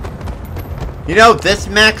 You know, this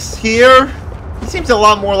Max here, he seems a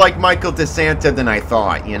lot more like Michael DeSanta than I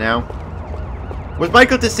thought, you know? Was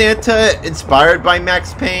Michael DeSanta inspired by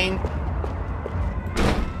Max Payne?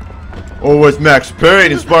 Or was Max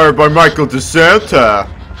Payne inspired by Michael DeSanta?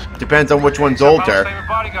 Depends on which one's older. Favorite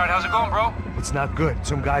bodyguard, how's it going, bro? It's not good.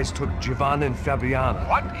 Some guys took Giovanna and Fabiana.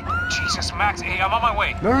 What? Jesus, Max. Hey, I'm on my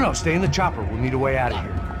way. No, stay in the chopper. We'll need a way out of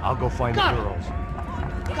here. I'll go find the girls.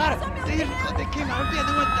 Got it. They came out there.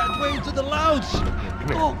 They went that way into the lounge. Come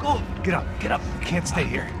here. Go. Get up. You can't stay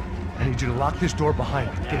here. I need you to lock this door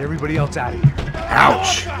behind you. Get everybody else out of here.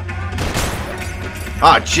 Ouch.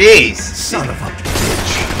 Oh, jeez. Son of a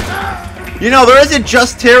bitch. You know, there isn't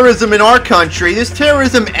just terrorism in our country. There's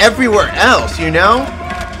terrorism everywhere else, you know?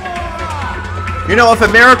 You know, if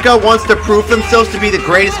America wants to prove themselves to be the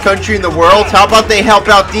greatest country in the world, how about they help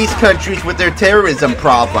out these countries with their terrorism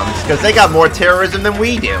problems? Because they got more terrorism than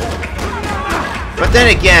we do. But then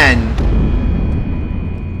again...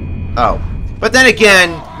 But then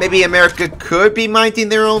again, maybe America could be minding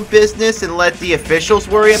their own business and let the officials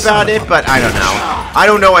worry about it, but I don't know. I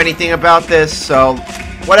don't know anything about this, so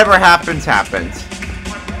whatever happens, happens.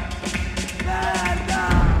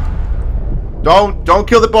 Don't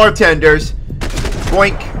kill the bartenders.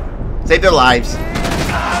 Boink. Save their lives.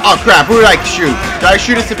 Oh crap, who did I shoot? Did I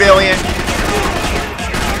shoot a civilian?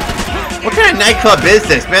 What kind of nightclub is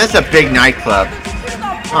this? Man, it's a big nightclub.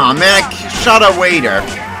 Aw, man, I shot a waiter.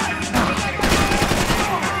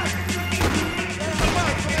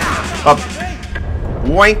 Up.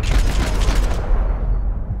 Boink.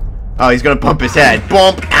 Oh, he's gonna bump his head.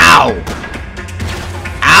 Bump. Ow.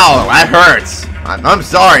 Ow, that hurts. I'm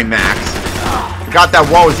sorry, Max. Forgot that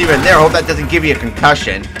wall was even there. Hope that doesn't give you a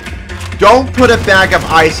concussion. Don't put a bag of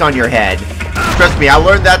ice on your head. Trust me, I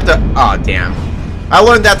learned that the... Oh, damn. I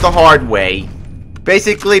learned that the hard way.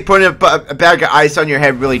 Basically, putting a bag of ice on your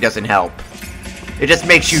head really doesn't help. It just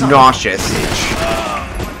makes you nauseous.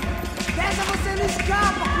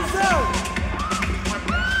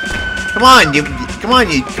 Come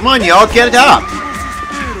on, y'all, get it up.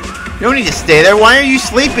 You don't need to stay there. Why are you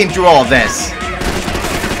sleeping through all this?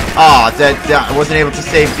 Oh, I wasn't able to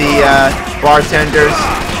save the bartenders.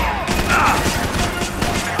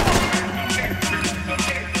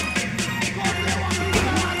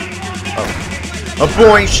 Oh, a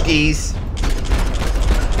boinskies.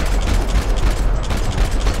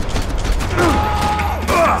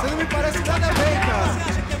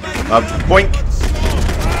 Boink.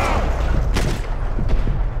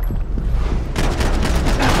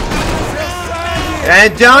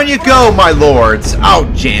 And down you go, my lords. Oh,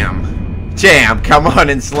 jam. Jam, come on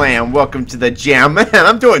and slam. Welcome to the jam. Man,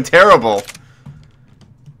 I'm doing terrible.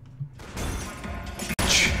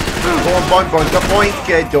 Boink, boink, doink, doink,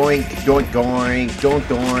 doink, doink, doink,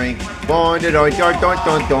 doink, boink, doink, doink,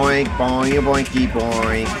 doink, doink, boink, boinky,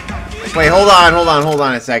 boink. Wait, hold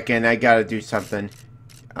on a second. I gotta do something.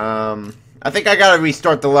 I think I gotta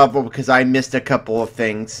restart the level because I missed a couple of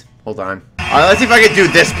things. Hold on. Alright, let's see if I can do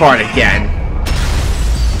this part again.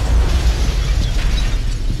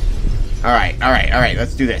 Alright,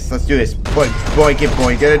 let's do this. Boink, boink it,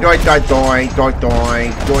 boink, doink, doink, doink, doink, doink,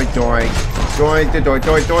 doink, doink, doink, doink,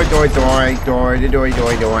 doink, doink, doink, doink, doink, doink,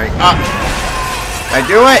 doink, doink. Ah! Did I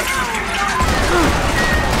do it?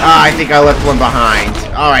 Ah, I think I left one behind.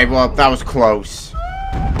 Alright, well, that was close.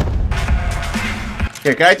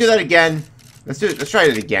 Okay, can I do that again? Let's try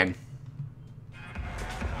it again.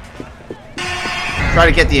 Try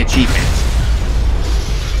to get the achievement.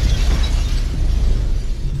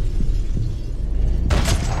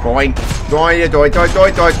 Boink, doink, doink, doink,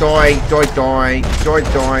 doink, doink, doink, doink, doink, doink,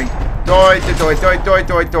 doink, doink, doink, doink,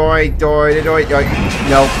 doink, doink, doink, doink, doink.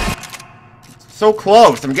 Nope. So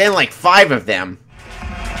close. I'm getting like 5 of them.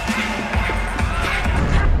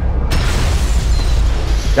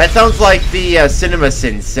 That sounds like the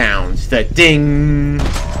CinemaSin sounds. The ding.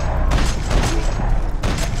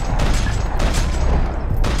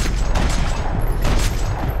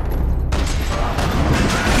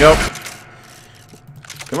 Nope.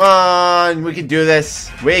 Come on, we can do this.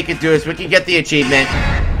 We can do this. We can get the achievement.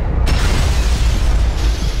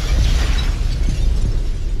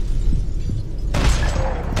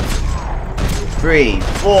 Three,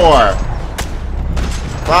 4,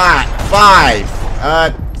 5.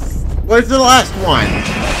 Where's the last one?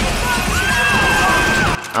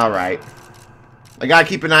 Alright. I gotta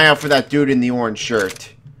keep an eye out for that dude in the orange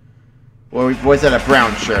shirt. Or was that a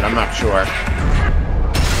brown shirt? I'm not sure.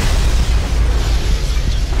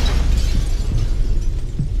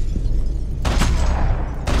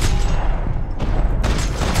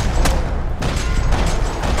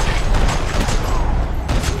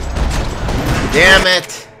 Damn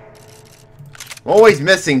it! I'm always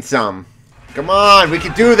missing some. Come on, we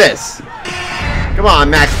can do this! Come on,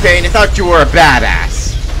 Max Payne, I thought you were a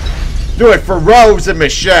badass. Do it for Rose and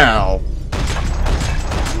Michelle.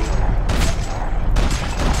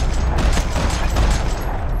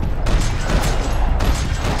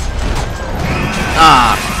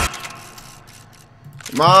 Ah!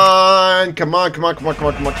 Come on! Come on, come on, come on, come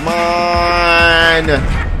on, come on, come on!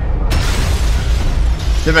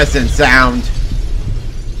 The missing sound.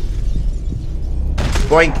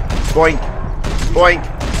 Boink, boink, boink,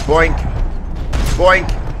 boink, boink,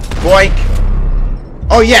 boink.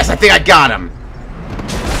 Oh yes, I think I got him.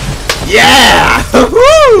 Yeah!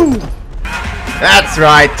 Woo! That's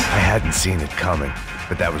right. I hadn't seen it coming,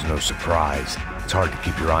 but that was no surprise. It's hard to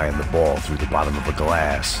keep your eye on the ball through the bottom of a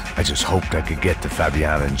glass. I just hoped I could get to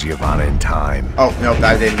Fabiana and Giovanna in time. Oh, no,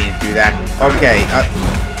 I didn't mean to do that. Okay,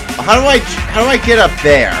 how do I get up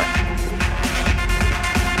there?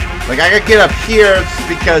 Like, I gotta get up here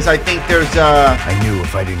because I think there's I knew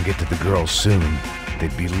if I didn't get to the girls soon,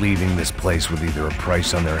 they'd be leaving this place with either a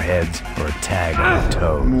price on their heads or a tag on their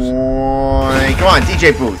toes. Come on,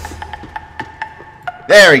 DJ Booth.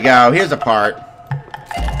 There we go. Here's a part.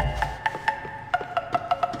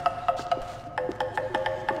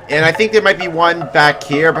 And I think there might be one back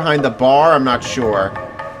here behind the bar. I'm not sure.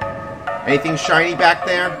 Anything shiny back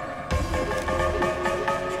there?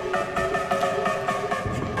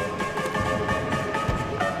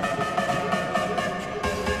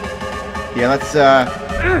 Yeah, let's,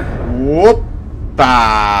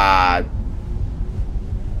 whoop-ah.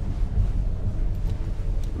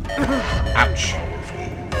 Ouch.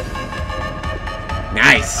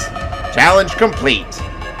 Nice. Challenge complete.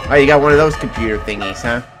 Oh, you got one of those computer thingies,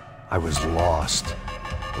 huh? I was lost.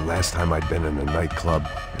 The last time I'd been in a nightclub,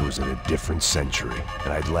 it was in a different century,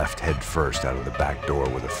 and I'd left head first out of the back door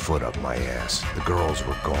with a foot up my ass. The girls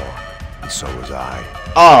were gone, and so was I.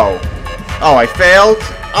 Oh. Oh, I failed?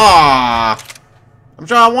 Ah. I'm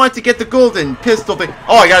sure I wanted to get the golden pistol thing.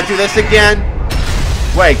 Oh, I gotta do this again?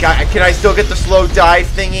 Wait, can I still get the slow dive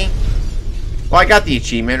thingy? Well, I got the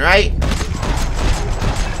achievement, right?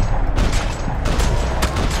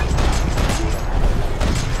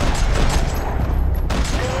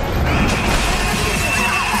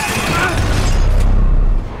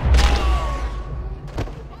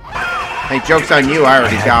 Hey, joke's on you, I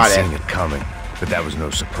already got it. I hadn't seen it coming, but that was no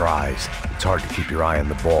surprise. It's hard to keep your eye on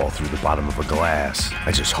the ball through the bottom of a glass.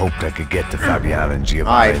 I just hoped I could get to Fabiana and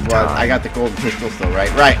Giovanna in time. I got the golden pistol still, right?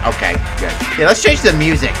 Right, okay, good. Yeah, let's change the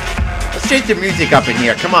music. Let's change the music up in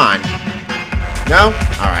here, come on. No?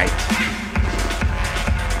 Alright.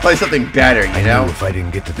 Play something better, you know? I knew if I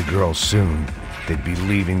didn't get to the girls soon, they'd be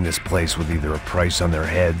leaving this place with either a price on their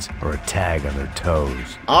heads or a tag on their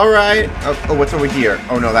toes. Alright. Oh, what's over here?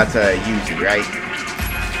 Oh no, that's a Uzi, right?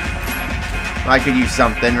 I could use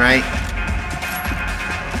something, right?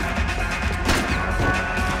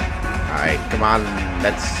 Alright, come on,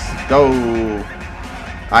 let's go.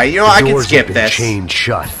 Alright, you know what? I can skip this. Chained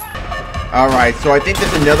shut. Alright, so I think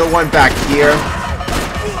there's another one back here.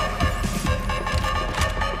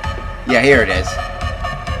 Yeah, here it is.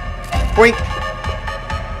 Boink.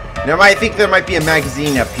 Now, I think there might be a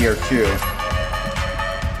magazine up here, too.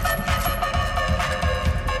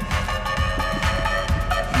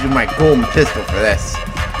 Use my golden pistol for this.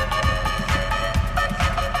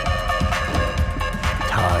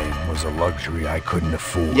 Time was a luxury I couldn't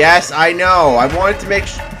afford. Yes, I know. I wanted to make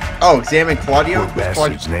sure. Oh, examine Claudio? Poor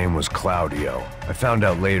bastard's name was Claudio. I found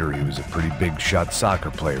out later he was a pretty big shot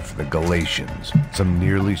soccer player for the Galatians. Some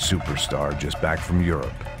nearly superstar just back from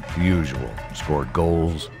Europe. The usual. Scored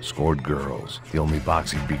goals, scored girls. The only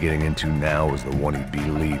box he'd be getting into now was the one he'd be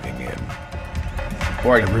leaving in.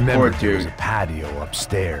 I remember there was a patio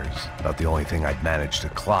upstairs. About the only thing I'd managed to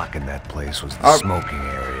clock in that place was the smoking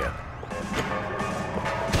area.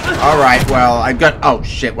 Alright, well, I've got... Oh,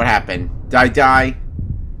 shit, what happened? Did I die?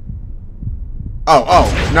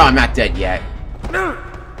 Oh, no, I'm not dead yet.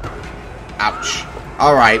 Ouch.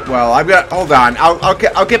 Alright, well, I've got... Hold on.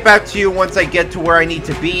 I'll get back to you once I get to where I need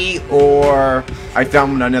to be, or I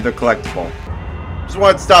found another collectible. Just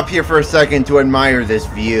want to stop here for a second to admire this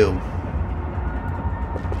view.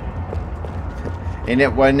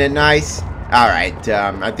 Wasn't it nice? Alright,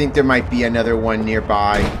 I think there might be another one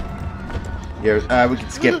nearby. Here, we can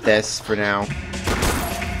skip this for now.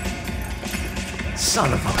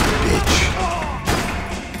 Son of a bitch.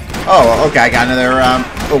 Oh, okay, I got another,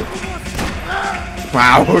 oh.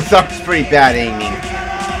 Wow, that was pretty bad aiming.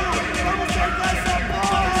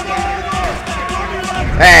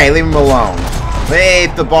 Hey, leave him alone.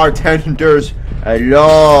 Leave the bartenders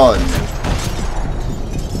alone.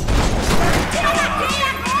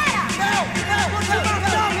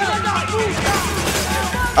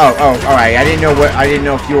 Oh, alright. I didn't know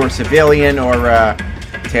if you were a civilian or a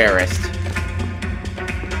terrorist.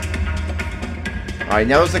 Alright,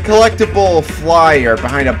 now there's a collectible flyer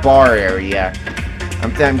behind a bar area.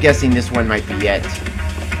 I'm guessing this one might be it.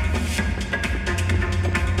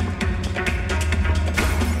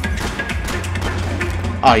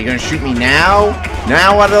 Oh, you're gonna shoot me now?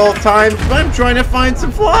 Now at all times? But I'm trying to find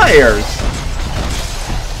some flyers.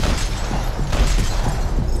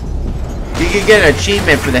 You can get an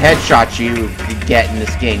achievement for the headshots you get in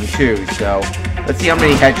this game too, so let's see how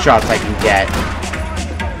many headshots I can get.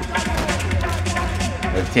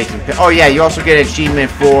 Let's take some, oh yeah, you also get an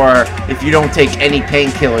achievement for if you don't take any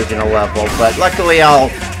painkillers in a level, but luckily I'll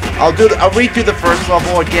read through the first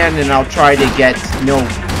level again and I'll try to get no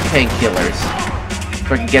painkillers.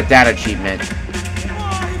 So I can get that achievement.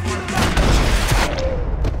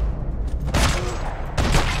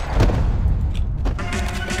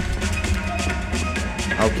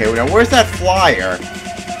 Okay, now where's that flyer?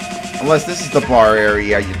 Unless this is the bar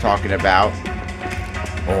area you're talking about.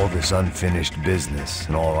 All this unfinished business,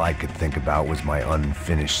 and all I could think about was my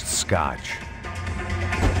unfinished scotch.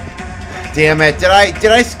 Damn it, did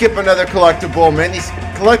I skip another collectible? Man, these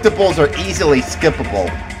collectibles are easily skippable.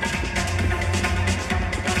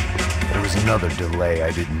 There was another delay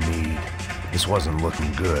I didn't need. This wasn't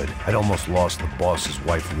looking good. I'd almost lost the boss's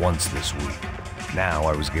wife once this week. Now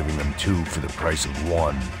I was giving them 2 for the price of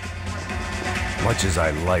 1. Much as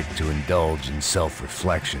I like to indulge in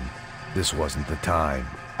self-reflection, this wasn't the time.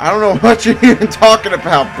 I don't know what you're even talking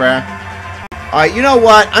about, bruh. Alright, you know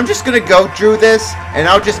what? I'm just gonna go through this, and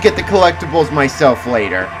I'll just get the collectibles myself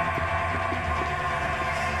later.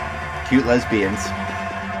 Cute lesbians.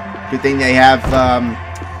 Good thing they have,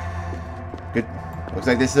 good... Looks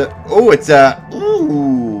like this is a... Oh, it's a...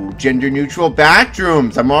 Ooh, gender-neutral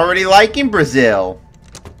bathrooms. I'm already liking Brazil.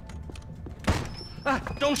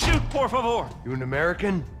 Don't shoot, por favor. You an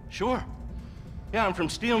American? Sure. Yeah, I'm from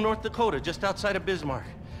Steele, North Dakota, just outside of Bismarck.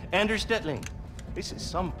 Anders Detling. This is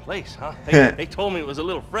some place, huh? They told me it was a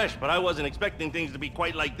little fresh, but I wasn't expecting things to be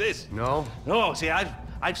quite like this. No? No, see,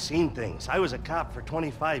 I've seen things. I was a cop for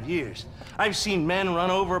 25 years. I've seen men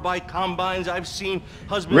run over by combines. I've seen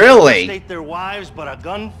husbands state their wives, but a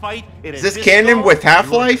gunfight... Is this canon with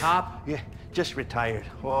Half-Life? Yeah, just retired.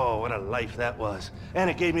 Oh, what a life that was. And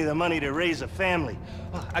it gave me the money to raise a family.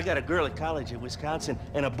 Well, I got a girl at college at Wisconsin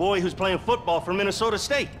and a boy who's playing football for Minnesota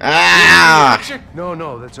State. Ah!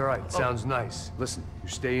 No, that's all right. Sounds nice. Listen, you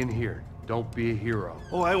stay in here. Don't be a hero.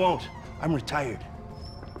 Oh, I won't. I'm retired.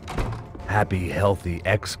 Happy, healthy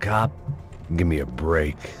ex-cop? Give me a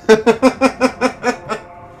break.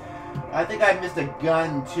 I think I missed a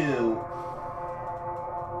gun, too.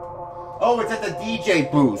 Oh, it's at the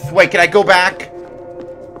DJ booth. Wait, can I go back?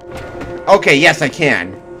 Okay, yes, I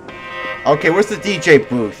can. Okay, where's the DJ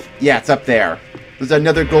booth? Yeah, it's up there. There's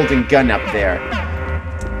another golden gun up there.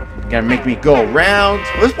 Gonna make me go around.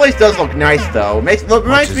 Well, this place does look nice, though.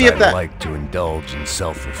 Reminds me of that. I like to indulge in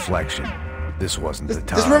self-reflection. This wasn't the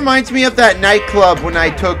time. This reminds me of that nightclub when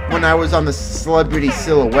I was on the Celebrity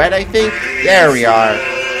Silhouette, I think. There we are.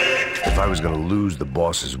 If I was gonna lose the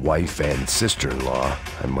boss's wife and sister-in-law,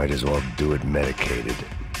 I might as well do it medicated.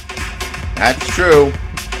 That's true.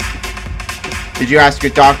 Did you ask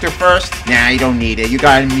your doctor first? Nah, you don't need it. You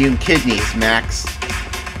got immune kidneys, Max.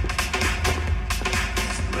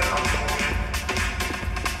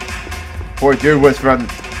 Poor dude was from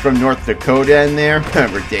North Dakota in there.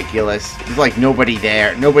 Ridiculous. There's like nobody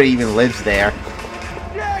there. Nobody even lives there.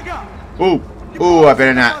 Ooh, I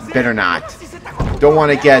better not. Don't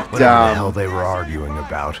want to get, Whatever the hell they were arguing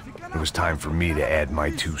about. It was time for me to add my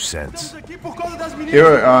 2 cents.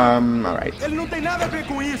 Here, alright.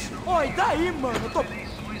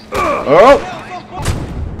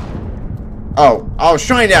 Oh, I was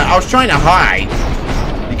trying to hide.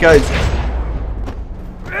 Because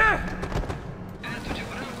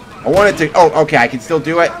I wanted to, oh, okay, I can still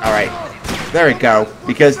do it? Alright. There we go.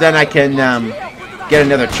 Because then I can, get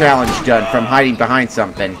another challenge done from hiding behind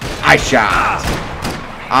something. I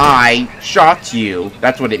shot you.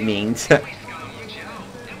 That's what it means.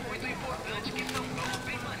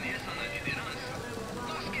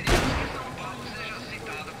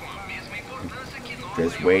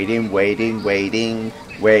 Just waiting.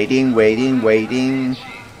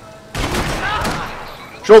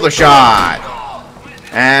 Shoulder shot!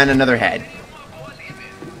 And another head.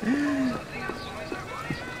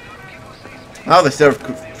 Oh, they serve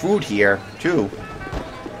food here, too.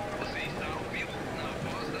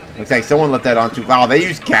 Looks like someone left that on too. Wow, they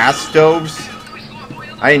use gas stoves?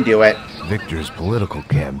 I didn't do it. Victor's political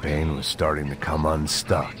campaign was starting to come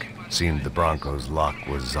unstuck. Seemed the Broncos' luck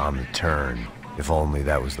was on the turn. If only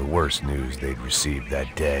that was the worst news they'd received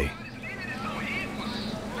that day.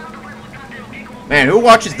 Man, who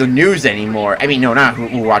watches the news anymore? I mean, no, not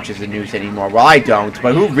who watches the news anymore. Well, I don't,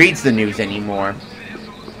 but who reads the news anymore?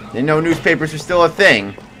 Didn't know newspapers were still a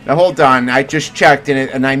thing. Now, hold on. I just checked,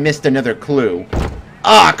 and I missed another clue.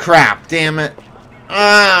 Ah, crap. Damn it.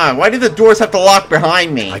 Ah, why did the doors have to lock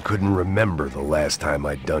behind me? I couldn't remember the last time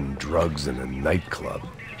I'd done drugs in a nightclub.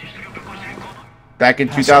 Back in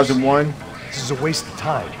 2001? This is a waste of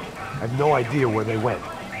time. I have no idea where they went.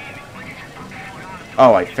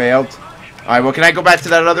 Oh, I failed. Alright, well, can I go back to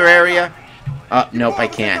that other area? Nope, I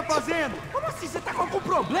can't.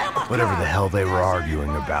 Whatever the hell they were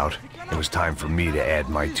arguing about, it was time for me to add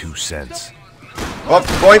my 2 cents. Oh,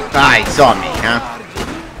 boy. Ah, he saw me, huh?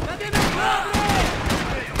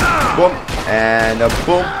 Boom. And a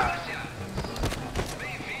boom.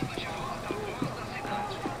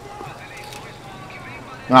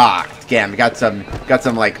 Ah, damn, got some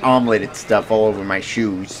like omeleted stuff all over my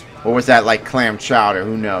shoes. Or was that like clam chowder?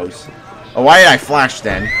 Who knows? Oh, why did I flash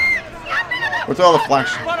then? What's all the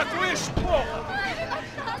flash?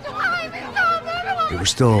 They were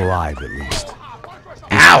still alive, at least.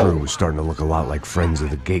 This Ow! crew was starting to look a lot like friends of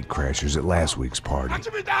the gate crashers at last week's party.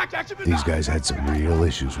 These guys had some real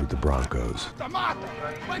issues with the Broncos.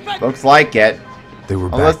 Looks like it. They were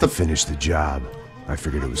back to finish the job. I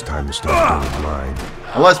figured it was time to start doing mine.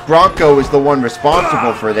 Unless Bronco is the one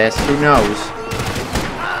responsible for this, who knows?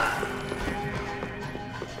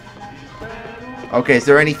 Okay, is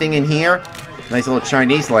there anything in here? Nice little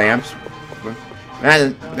Chinese lamps.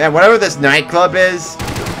 Man, whatever this nightclub is,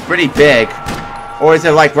 it's pretty big. Or is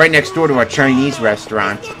it like right next door to a Chinese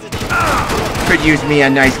restaurant? Could use me a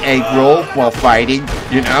nice egg roll while fighting,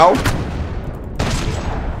 you know?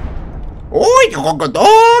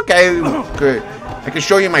 Oh, okay. I can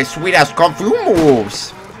show you my sweet-ass kung fu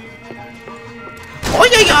moves. Oh,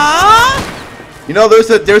 yeah. You know,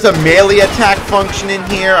 there's a melee attack function in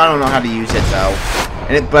here. I don't know how to use it though.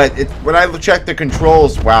 But when I check the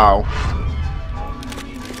controls, wow.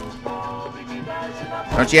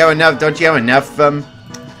 Don't you have enough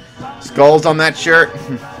skulls on that shirt?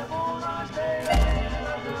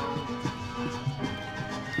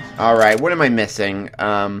 All right, what am I missing?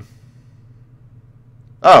 Oh,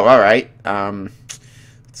 all right. Let's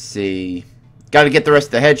see. Got to get the rest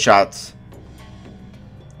of the headshots.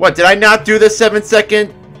 What, did I not do the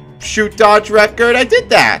 7-second shoot dodge record? I did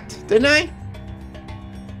that, didn't I?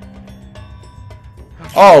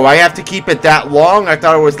 Oh, I have to keep it that long? I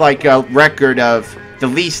thought it was like a record of the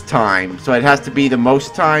least time, so it has to be the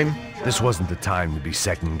most time? This wasn't the time to be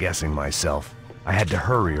second-guessing myself. I had to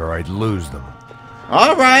hurry or I'd lose them.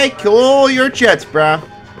 Alright, cool your jets, bruh.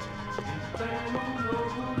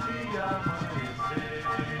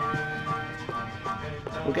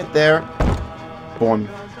 We'll get there. Boom.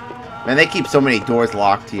 Man, they keep so many doors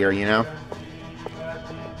locked here, you know?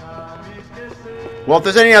 Well, if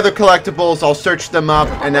there's any other collectibles, I'll search them up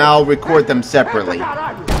and I'll record them separately.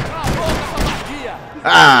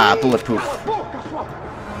 Ah, bulletproof.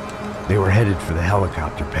 They were headed for the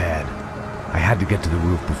helicopter pad. I had to get to the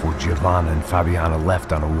roof before Giovanna and Fabiana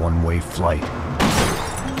left on a one-way flight.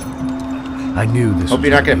 I knew this Hope was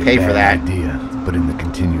you're not gonna pay for that idea, but in the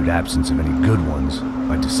continued absence of any good ones,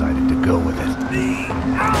 I decided to go with it.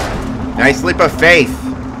 Nice leap of faith.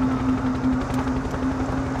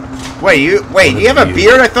 Wait, you have a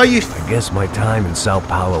beard? I thought you... I guess my time in Sao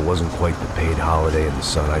Paulo wasn't quite the paid holiday in the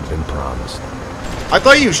sun I'd been promised. I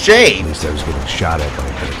thought you shaved. At least I was getting shot at by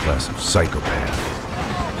a better class of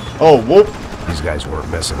psychopath. Oh, whoop. These guys weren't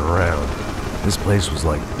messing around. This place was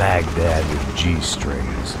like Baghdad with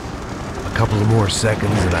G-strings. A couple of more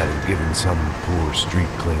seconds and I'd have given some poor street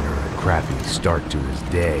cleaner a crappy start to his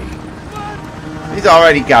day. He's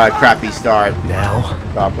already got a crappy start. Now,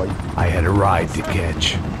 probably. I had a ride to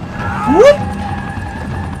catch. Whoop!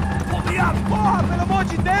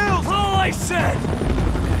 That's all I said!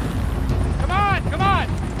 Come on!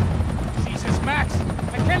 Jesus, Max!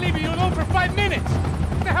 I can't leave you alone for 5 minutes!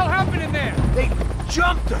 What the hell happened in there? They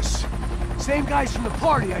jumped us! Same guys from the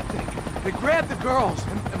party, I think. They grabbed the girls,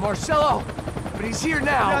 and Marcelo, but he's here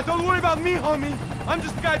now. Yeah, don't worry about me, homie. I'm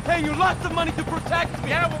just a guy paying you lots of money to protect me.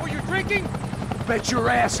 Yeah, what were you drinking? Bet your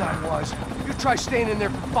ass I was. You try staying in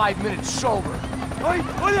there for 5 minutes sober. Hey,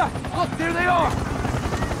 look, there they are!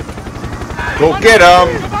 Go get them!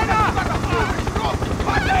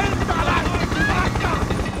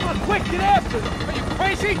 Quick, get after them! Are you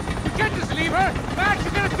crazy? You can't just leave her! Max,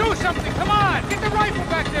 you gotta do something! Come on! Get the rifle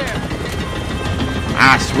back there!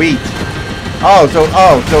 Ah, sweet. Oh, so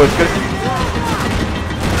it's good.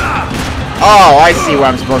 Oh, I see what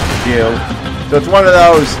I'm supposed to do. So it's one of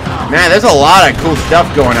those... Man, there's a lot of cool stuff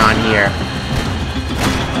going on here.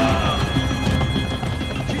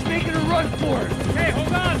 She's making a run for it! Hey,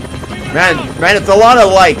 hold on! Man, it's a lot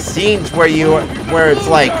of, like, scenes where it's,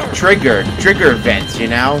 like, trigger events, you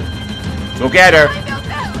know? Go get her.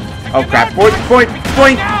 Oh, crap. Point!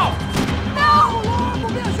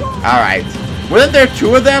 Alright. Wasn't there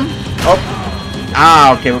two of them? Oh.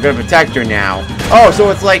 Ah, okay, we're gonna protect her now. Oh, so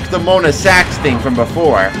it's like the Mona Sachs thing from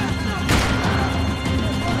before.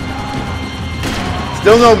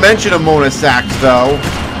 Still no mention of Mona Sachs, though.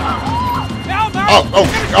 Oh,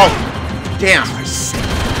 damn.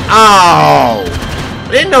 Oh, I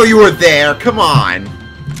didn't know you were there. Come on.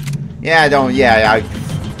 Yeah, I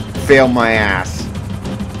failed my ass.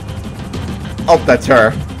 Oh, that's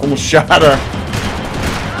her. Almost shot her.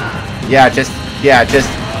 Yeah, just,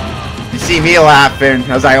 you see me laughing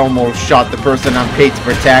as I almost shot the person I'm paid to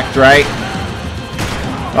protect, right?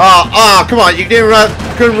 Oh, come on, you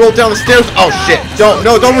couldn't roll down the stairs? Oh, shit. Don't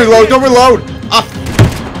reload. Oh,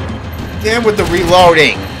 damn with the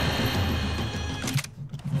reloading.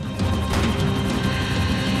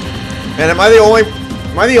 Man, am I the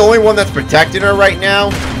only one that's protecting her right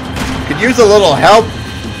now? Could use a little help.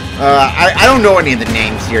 I don't know any of the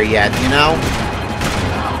names here yet, you know?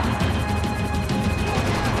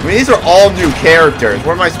 I mean, these are all new characters.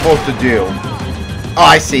 What am I supposed to do? Oh,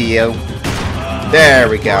 I see you. There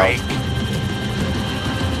we go.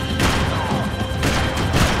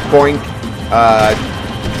 Boink.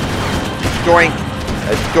 Doink.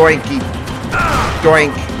 Doinky.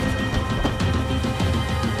 Doink.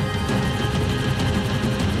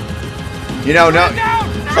 You know, no.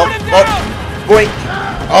 Oh, boink.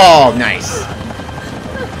 Oh, nice.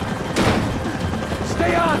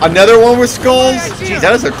 Another one with skulls? Jeez,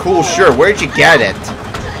 that is a cool shirt. Where'd you get it?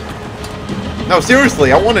 No,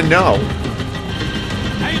 seriously, I want to know.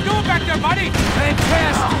 How you doing back there, buddy?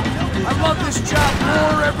 Fantastic. I love this job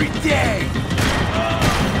more every day.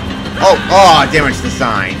 Oh, damage the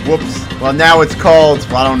sign. Whoops. Well, now it's called...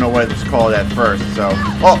 Well, I don't know what it was called at first, so...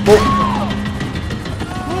 Oh,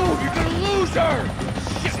 Move, you're gonna lose her.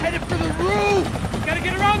 She's headed for the roof. Gotta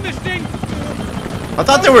get around this thing. I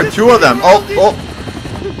thought there were two of them. Oh.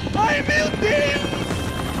 Ai, meu Deus!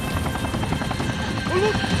 Oh,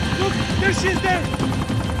 look, there she is there.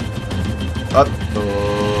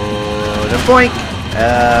 Boink.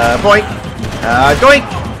 Boink. Doink.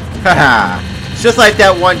 Haha. It's just like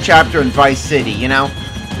that one chapter in Vice City, you know?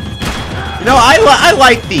 You know, I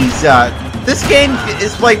like these. This game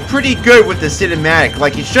is, like, pretty good with the cinematic.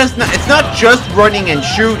 Like, it's not just running and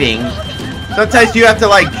shooting. Sometimes you have to,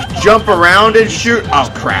 like, jump around and shoot. Oh,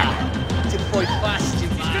 crap. He's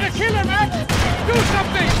gonna kill her, Max! Do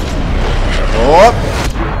something! Oh,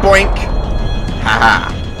 boink.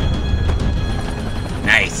 Haha.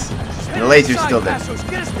 Nice. The laser's still there.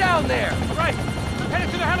 Get us down there. Right. Headed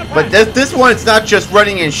to the helipad. But this one, it's not just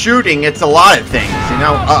running and shooting. It's a lot of things, you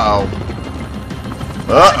know? Uh-oh.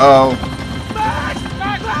 Max!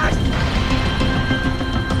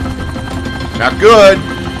 Not good.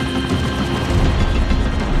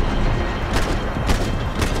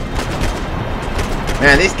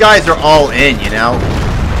 Man, these guys are all in, you know?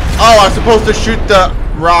 Oh, I was supposed to shoot the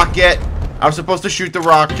rocket.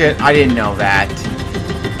 I didn't know that.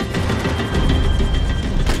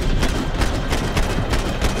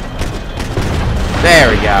 There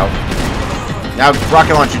we go. Now,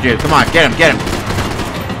 rocket launcher dude. Come on, get him.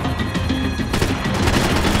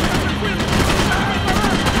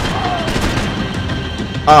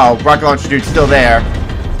 Oh, rocket launcher dude's still there.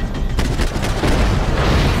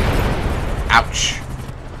 Ouch.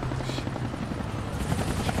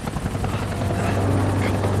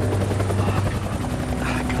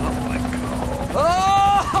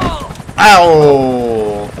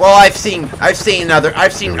 Oh! Well, I've seen other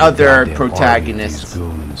protagonists.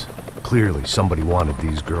 Goons. Clearly, somebody wanted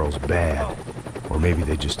these girls bad. Or maybe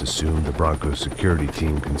they just assumed the Bronco security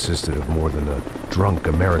team consisted of more than a drunk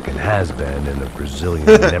American has-been and a Brazilian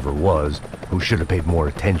who never was, who should have paid more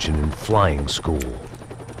attention in flying school.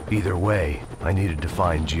 Either way, I needed to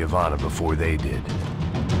find Giovanna before they did.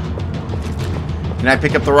 Can I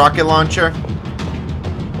pick up the rocket launcher?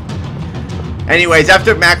 Anyways,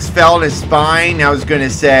 after Max fell on his spine, I was gonna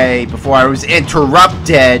say, before I was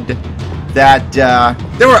interrupted, that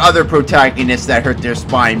there were other protagonists that hurt their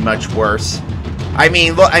spine much worse. I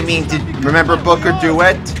mean, look, remember Booker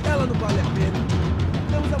DeWitt?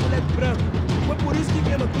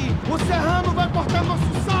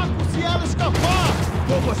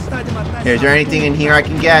 Here, is there anything in here I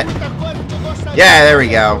can get? Yeah, there we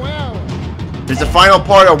go. There's the final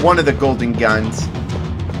part of one of the golden guns.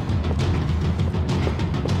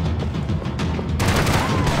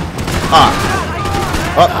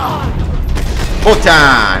 Full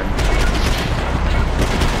time.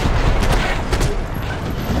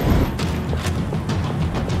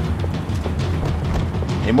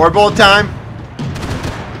 Any more bullet time?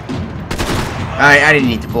 I didn't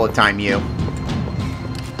need to bullet time you.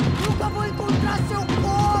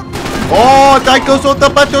 Oh, Taiko Sota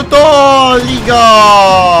Patoto!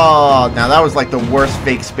 Liga! Now that was like the worst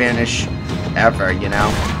fake Spanish ever, you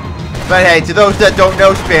know? But hey, to those that don't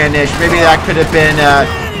know Spanish, maybe that could have been,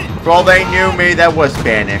 for all they knew, maybe that was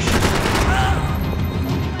Spanish.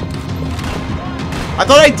 I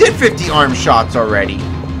thought I did 50 arm shots already.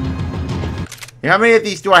 How many of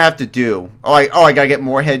these do I have to do? Oh, I gotta get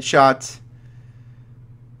more headshots.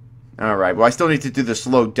 Alright, well I still need to do the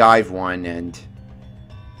slow dive one, and...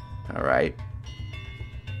 Alright.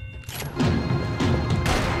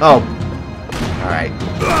 Oh. Alright.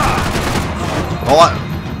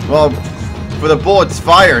 Well, for the bullets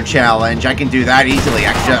fire challenge, I can do that easily.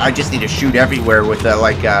 Actually, I just need to shoot everywhere with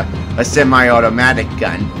a semi-automatic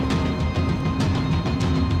gun.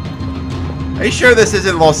 Are you sure this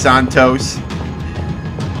isn't Los Santos?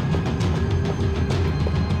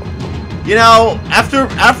 You know, I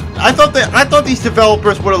thought these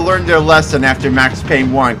developers would have learned their lesson after Max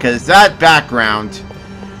Payne 1, because that background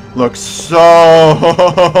looks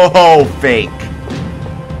so fake.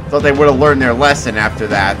 Thought they would have learned their lesson after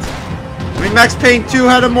that. I mean, Max Payne 2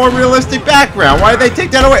 had a more realistic background. Why did they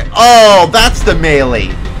take that away? Oh, that's the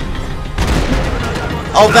melee.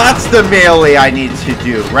 Oh, that's the melee I need to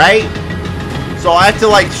do, right? So I have to,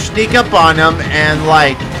 like, sneak up on them and,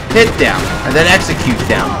 like, hit them. And then execute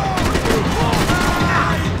them.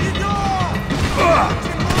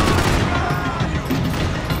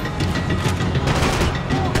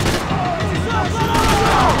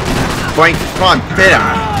 Boink, come on, hit him.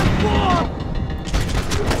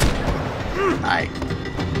 Alright.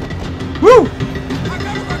 Woo!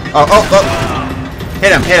 Oh.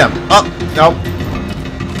 Hit him. Oh, nope.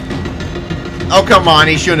 Oh, come on,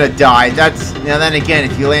 he shouldn't have died. That's... Now then again,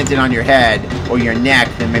 if you landed on your head or your neck,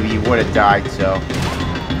 then maybe you would have died, so...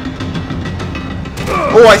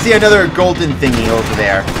 Oh, I see another golden thingy over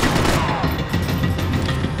there.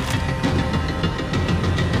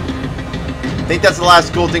 I think that's the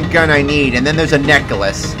last golden gun I need, and then there's a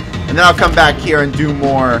necklace. And then I'll come back here and do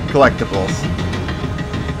more collectibles.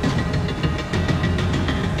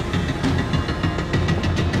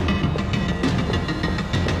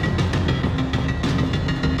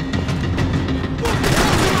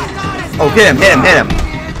 Oh, hit him.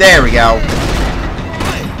 There we go.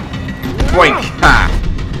 Boink. Ha.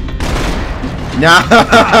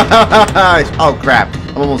 Nice. Oh, crap.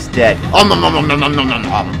 I'm almost dead.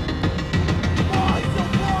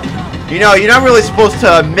 You know, you're not really supposed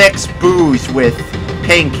to mix booze with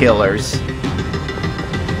painkillers.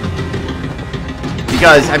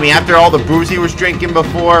 Because, I mean, after all the booze he was drinking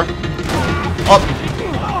before... Oh.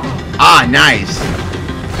 Ah, nice.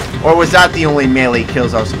 Or was that the only melee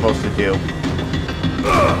kills I was supposed to do?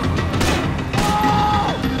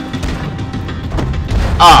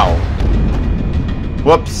 Oh.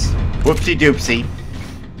 Whoops. Whoopsie doopsie.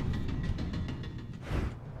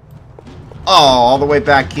 Oh, all the way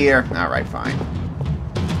back here? Alright, fine.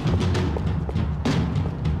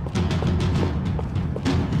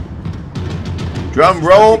 Drum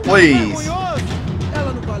roll, please.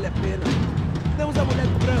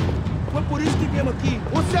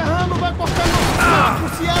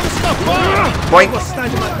 Boink.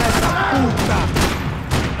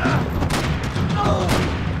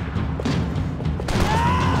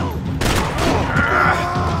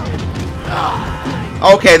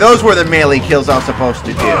 Okay, those were the melee kills I was supposed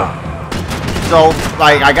to do. So,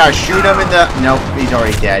 like, I gotta shoot him in the... Nope, he's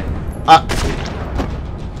already dead.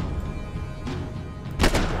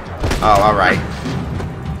 Oh, alright.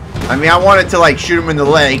 I mean, I wanted to, like, shoot him in the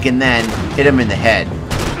leg and then hit him in the head.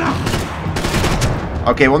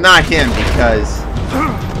 Okay, well, not him, because...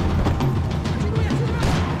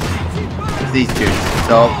 it's these two.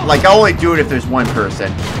 So, like, I'll only do it if there's one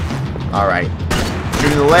person. Alright.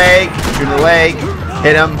 Shoot in the leg,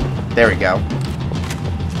 hit him. There we go.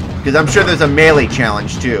 Because I'm sure there's a melee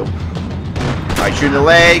challenge, too. Alright, shoot in the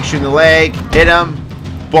leg, hit him.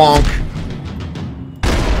 Bonk.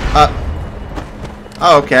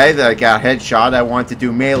 Oh, okay, I got a headshot. I wanted to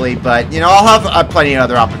do melee, but, you know, I'll have plenty of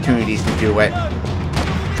other opportunities to do it.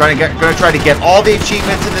 Gonna try to get all the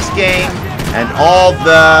achievements in this game and all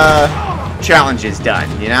the challenges done,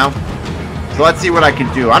 you know? So let's see what I can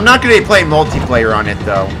do. I'm not gonna be playing multiplayer on it,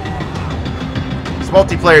 though. This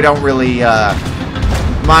multiplayer don't really, ouch.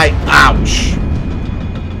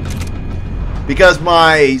 Because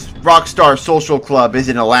my Rockstar social club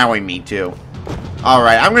isn't allowing me to.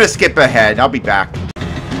 Alright, I'm gonna skip ahead. I'll be back.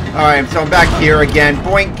 Alright, so I'm back here again.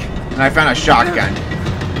 Boink. And I found a shotgun.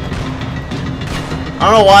 I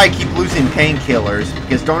don't know why I keep losing painkillers.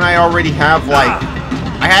 Because don't I already have, like...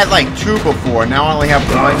 I had, like, 2 before. Now I only have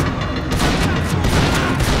 1.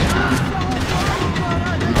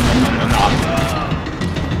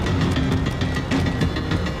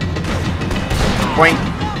 Boink.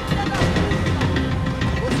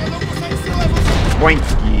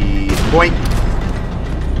 Boinky. Boink.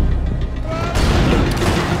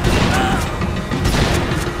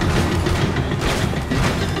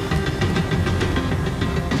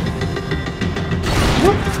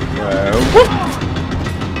 Whoop.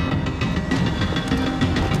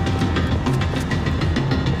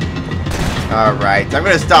 Alright, I'm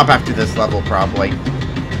gonna stop after this level, probably.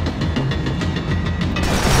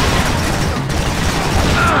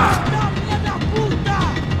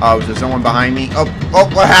 Oh, is there someone behind me? Oh,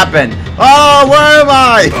 what happened? Oh, where am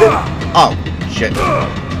I? Oh, shit.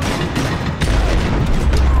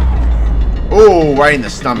 Oh, right in the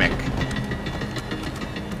stomach.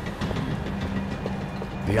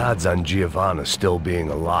 The odds on Giovanna still being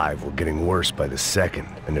alive were getting worse by the second,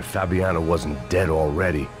 and if Fabiana wasn't dead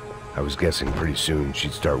already, I was guessing pretty soon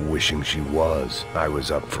she'd start wishing she was. I was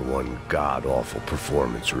up for one god-awful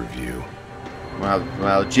performance review.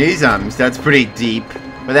 Well, geezums, that's pretty deep.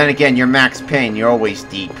 But then again, you're Max Payne, you're always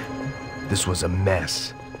deep. This was a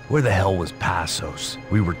mess. Where the hell was Passos?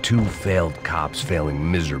 We were two failed cops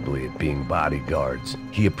failing miserably at being bodyguards.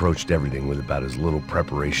 He approached everything with about as little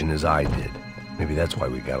preparation as I did. Maybe that's why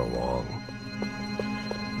we got along.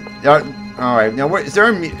 Alright, now is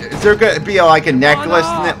there gonna be like a necklace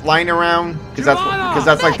lying around? Because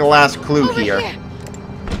that's like the last clue Over here.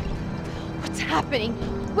 What's happening?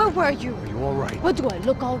 Where were you? Are you all right? What, do I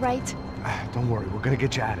look all right? Don't worry, we're gonna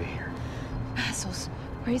get you out of here. Passos,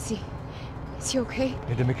 where is he? Is he okay?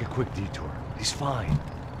 Had to make a quick detour. He's fine.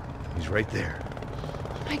 He's right there.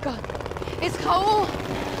 Oh my God, it's Raul!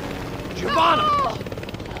 Giovanna! Raul!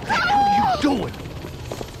 What the hell are you doing?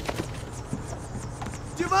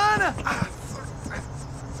 Giovanna!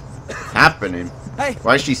 What's happening? Hey!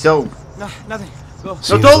 Why is she so... No, nothing. Go.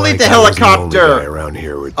 So don't leave the helicopter around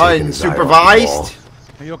here with taking his eye off the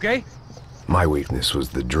unsupervised. Are you okay? My weakness was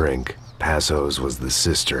the drink. Passos was the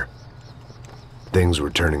sister. Things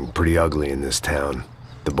were turning pretty ugly in this town.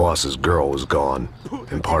 The boss's girl was gone,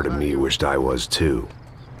 and part of me wished I was too.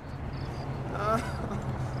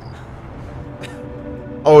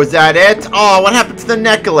 Oh, is that it? Oh, what happened to the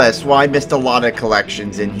necklace? Well, I missed a lot of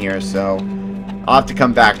collections in here, so I'll have to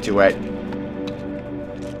come back to it.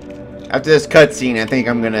 After this cutscene, I think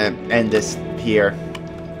I'm gonna end this here.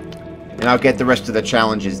 And I'll get the rest of the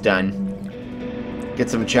challenges done. Get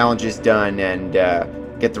some challenges done and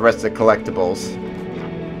get the rest of the collectibles.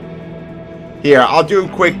 Here, I'll do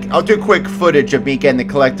quick footage of me getting the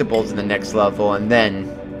collectibles in the next level, and then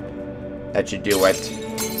that should do it.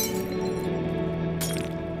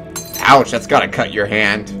 Ouch, that's gotta cut your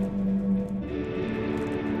hand.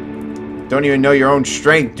 Don't even know your own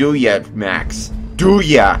strength, do ya, Max? Do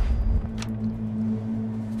ya?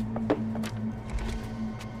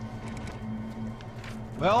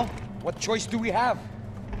 Well, what choice do we have?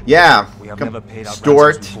 Yeah. We have never paid out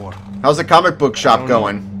Stuart, ransoms before. how's the comic book shop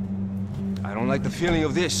going? I don't like the feeling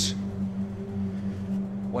of this.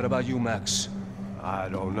 What about you, Max? I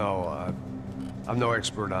don't know. I'm no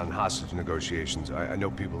expert on hostage negotiations. I know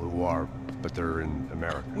people who are, but they're in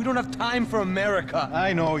America. We don't have time for America.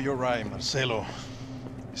 I know you're right, Marcelo.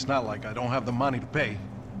 It's not like I don't have the money to pay.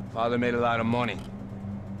 Father made a lot of money.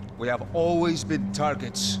 We have always been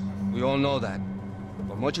targets. We all know that.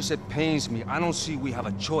 But much as it pains me, I don't see we have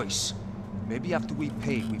a choice. Maybe after we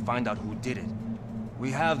pay, we find out who did it. We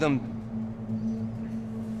have them...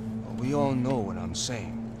 Well, we all know what I'm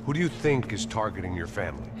saying. Who do you think is targeting your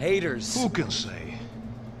family? Haters. Who can say?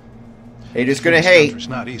 Haters gonna hate. It's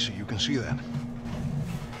not easy, you can see that.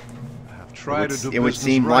 I have tried to do it would business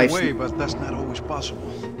seem the right life's- way, but that's not always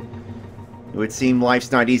possible. It would seem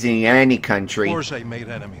life's not easy in any Of country. course I made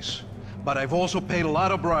enemies, but I've also paid a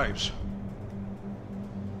lot of bribes.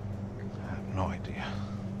 I have no idea.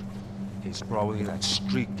 It's probably that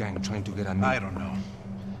street gang trying to get at me. I don't know.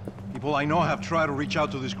 People I know have tried to reach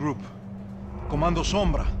out to this group. Comando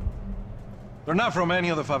Sombra. They're not from any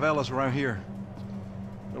of the favelas around here.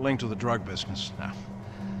 They're linked to the drug business. Now,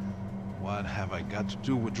 what have I got to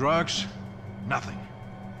do with drugs? Nothing.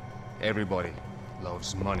 Everybody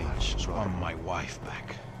loves money. I just want my wife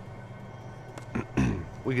back.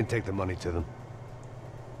 We can take the money to them.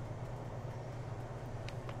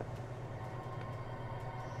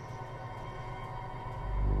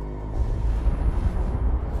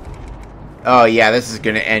 Oh yeah, this is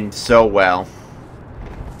gonna end so well.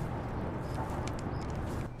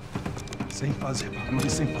 Sem fazer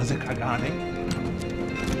cagada, hein?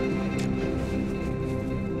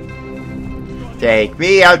 Take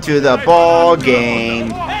me out to the ball game.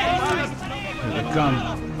 Here they come.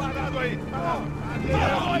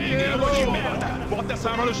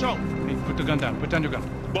 Hey, put the gun down. Put down your gun.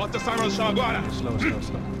 Bota essa arma no chão agora. Slow.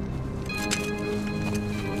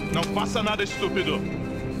 Não faça nada estúpido.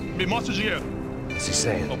 Me mostre o dinheiro. What's he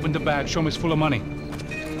saying? Open the bag, show me it's full of money.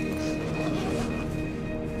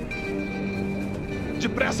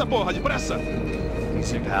 Depressa, porra, depressa.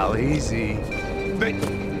 Easy, pal, easy. Vem.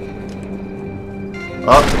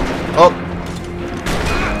 Oh.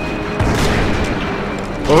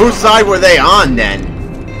 Well, whose side were they on then?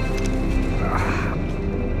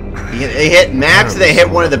 They hit Max, or they hit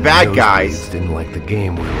one of the bad guys. Didn't like the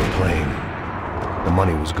game we were playing. The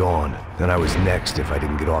money was gone. Then I was next if I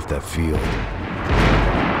didn't get off that field.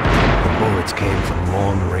 The bullets came from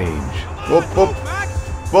long range. Whoop, whoop.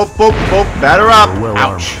 Whoop, whoop, whoop. Batter up. They were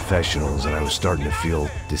well-armed Ouch. professionals, and I was starting to feel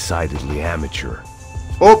decidedly amateur.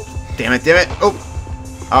 Oh, damn it. Oh.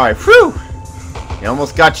 Alright, whew. He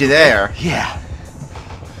almost got you there. Yeah.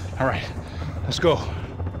 All right, let's go.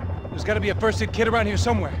 There's got to be a first-aid kit around here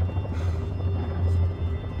somewhere.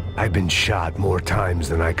 I've been shot more times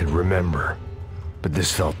than I could remember. But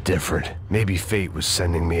this felt different. Maybe fate was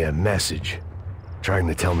sending me a message. Trying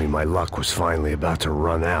to tell me my luck was finally about to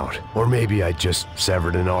run out. Or maybe I just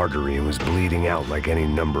severed an artery and was bleeding out like any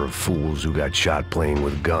number of fools who got shot playing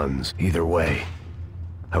with guns. Either way,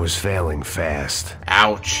 I was failing fast.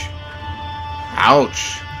 Ouch.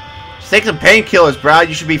 Ouch. Just take some painkillers, Brad.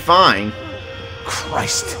 You should be fine.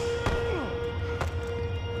 Christ.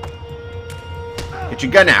 Get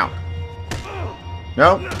your gun out.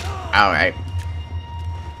 No? Alright.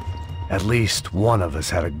 At least one of us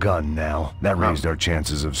had a gun now. That raised our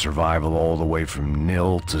chances of survival all the way from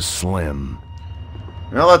nil to slim.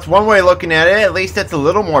 Well, that's one way of looking at it. At least that's a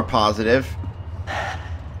little more positive.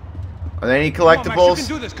 Are there any collectibles? Come on, Max, you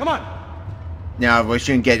can do this. Come on. No, we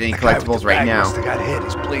shouldn't get any collectibles right now. Must have got hit.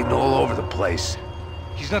 He's bleeding all over the place.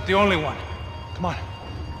 He's not the only one. Come on.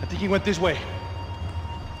 I think he went this way.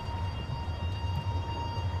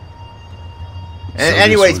 And so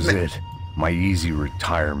anyways, this was it. My easy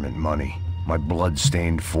retirement money. My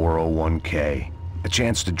blood-stained 401k. A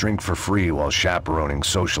chance to drink for free while chaperoning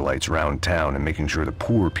socialites around town and making sure the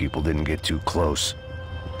poor people didn't get too close.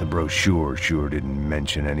 The brochure sure didn't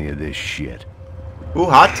mention any of this shit. Ooh,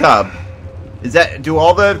 hot tub. Is that do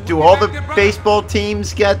all the baseball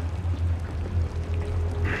teams get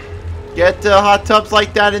hot tubs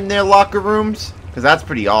like that in their locker rooms? Because that's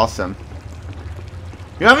pretty awesome.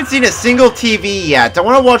 You haven't seen a single TV yet. I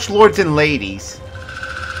want to watch Lords and Ladies.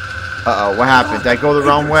 Uh-oh, what happened? Did I go the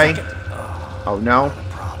wrong way? Oh, no?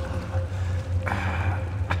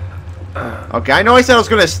 Okay, I know I said I was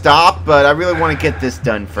going to stop, but I really want to get this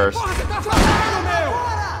done first.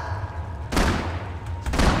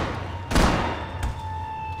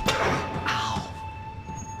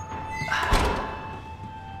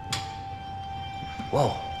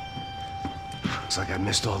 Whoa. Looks like I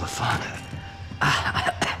missed all the fun.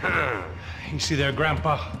 You see there,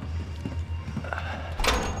 Grandpa?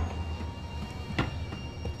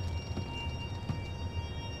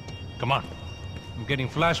 Come on. I'm getting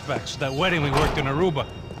flashbacks to that wedding we worked in Aruba.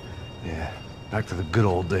 Yeah, back to the good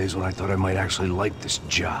old days when I thought I might actually like this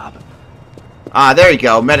job. Ah, there you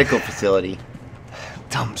go. Medical facility.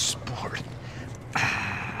 Dumb sport.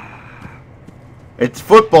 It's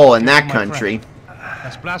football in that country.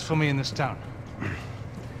 That's blasphemy in this town.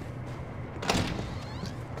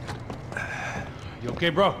 You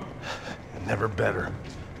okay, bro? Never better.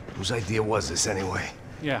 Whose idea was this anyway?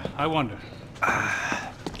 Yeah, I wonder.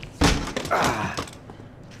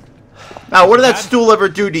 Now, what did that stool ever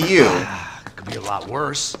do to you? Could be a lot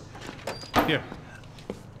worse. Here.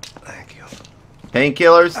 Thank you.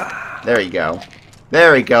 Painkillers? There you go.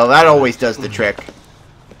 There we go. That always does the trick.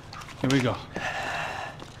 Here we go.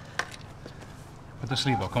 Put the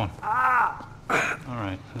sleeve up. Come on. All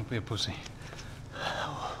right. Don't be a pussy.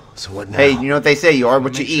 So what now? Hey, you know what they say? You are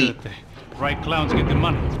what you eat. Sure the right clowns get the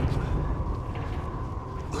money.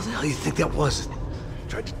 What the hell do you think that was?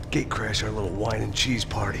 Tried to gate crash our little wine and cheese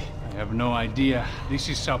party. I have no idea. This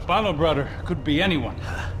is Sao Paulo, brother. Could be anyone.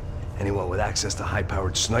 Anyone with access to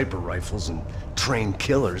high-powered sniper rifles and trained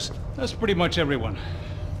killers. That's pretty much everyone.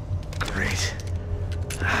 Great.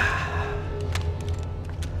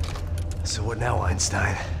 So what now,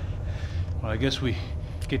 Einstein? Well, I guess we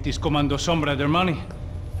get these Comando Sombra their money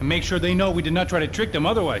and make sure they know we did not try to trick them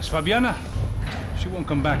otherwise. Fabiana, she won't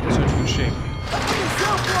come back in such good shape.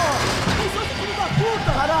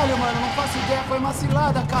 Caralho, mano, não faço ideia, foi uma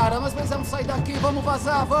cilada, cara. Nós precisamos sair daqui, vamos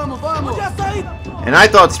vazar, vamos. And I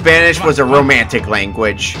thought Spanish was a romantic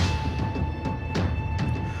language.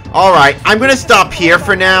 Alright, I'm gonna stop here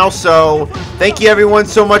for now, so thank you everyone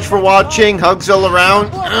so much for watching. Hugs all around.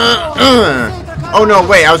 Oh no,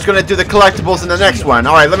 wait, I was gonna do the collectibles in the next one.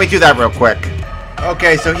 Alright, let me do that real quick.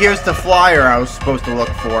 Okay, so here's the flyer I was supposed to look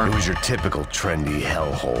for. It was your typical trendy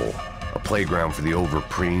hellhole. A playground for the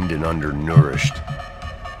overpreened and undernourished.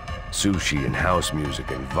 Sushi and house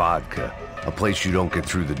music and vodka. A place you don't get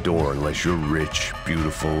through the door unless you're rich,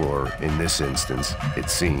 beautiful, or, in this instance,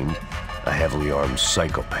 it seemed, a heavily armed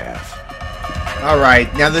psychopath.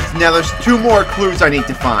 Alright, now there's 2 more clues I need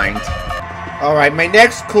to find. Alright, my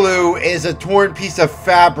next clue is a torn piece of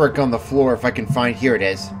fabric on the floor, if I can find... Here it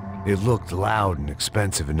is. It looked loud and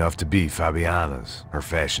expensive enough to be Fabiana's. Her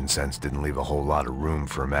fashion sense didn't leave a whole lot of room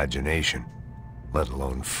for imagination, let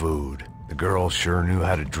alone food. The girl sure knew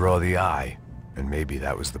how to draw the eye, and maybe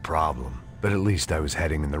that was the problem. But at least I was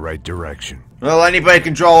heading in the right direction. Well, anybody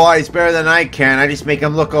can draw eyes better than I can. I just make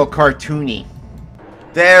them look all cartoony.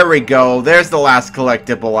 There we go. There's the last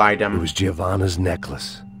collectible item. It was Giovanna's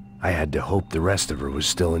necklace. I had to hope the rest of her was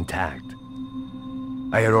still intact.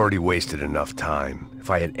 I had already wasted enough time. If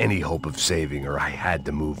I had any hope of saving her, I had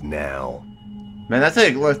to move now. Man,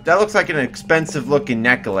 that looks like an expensive-looking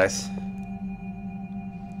necklace.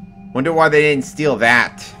 Wonder why they didn't steal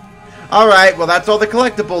that. Alright, well that's all the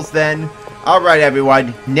collectibles then. Alright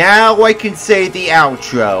everyone, now I can say the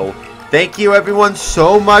outro. Thank you everyone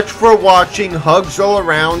so much for watching. Hugs all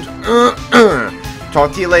around.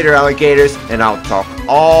 Talk to you later, alligators, and I'll talk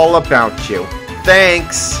all about you.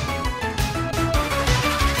 Thanks!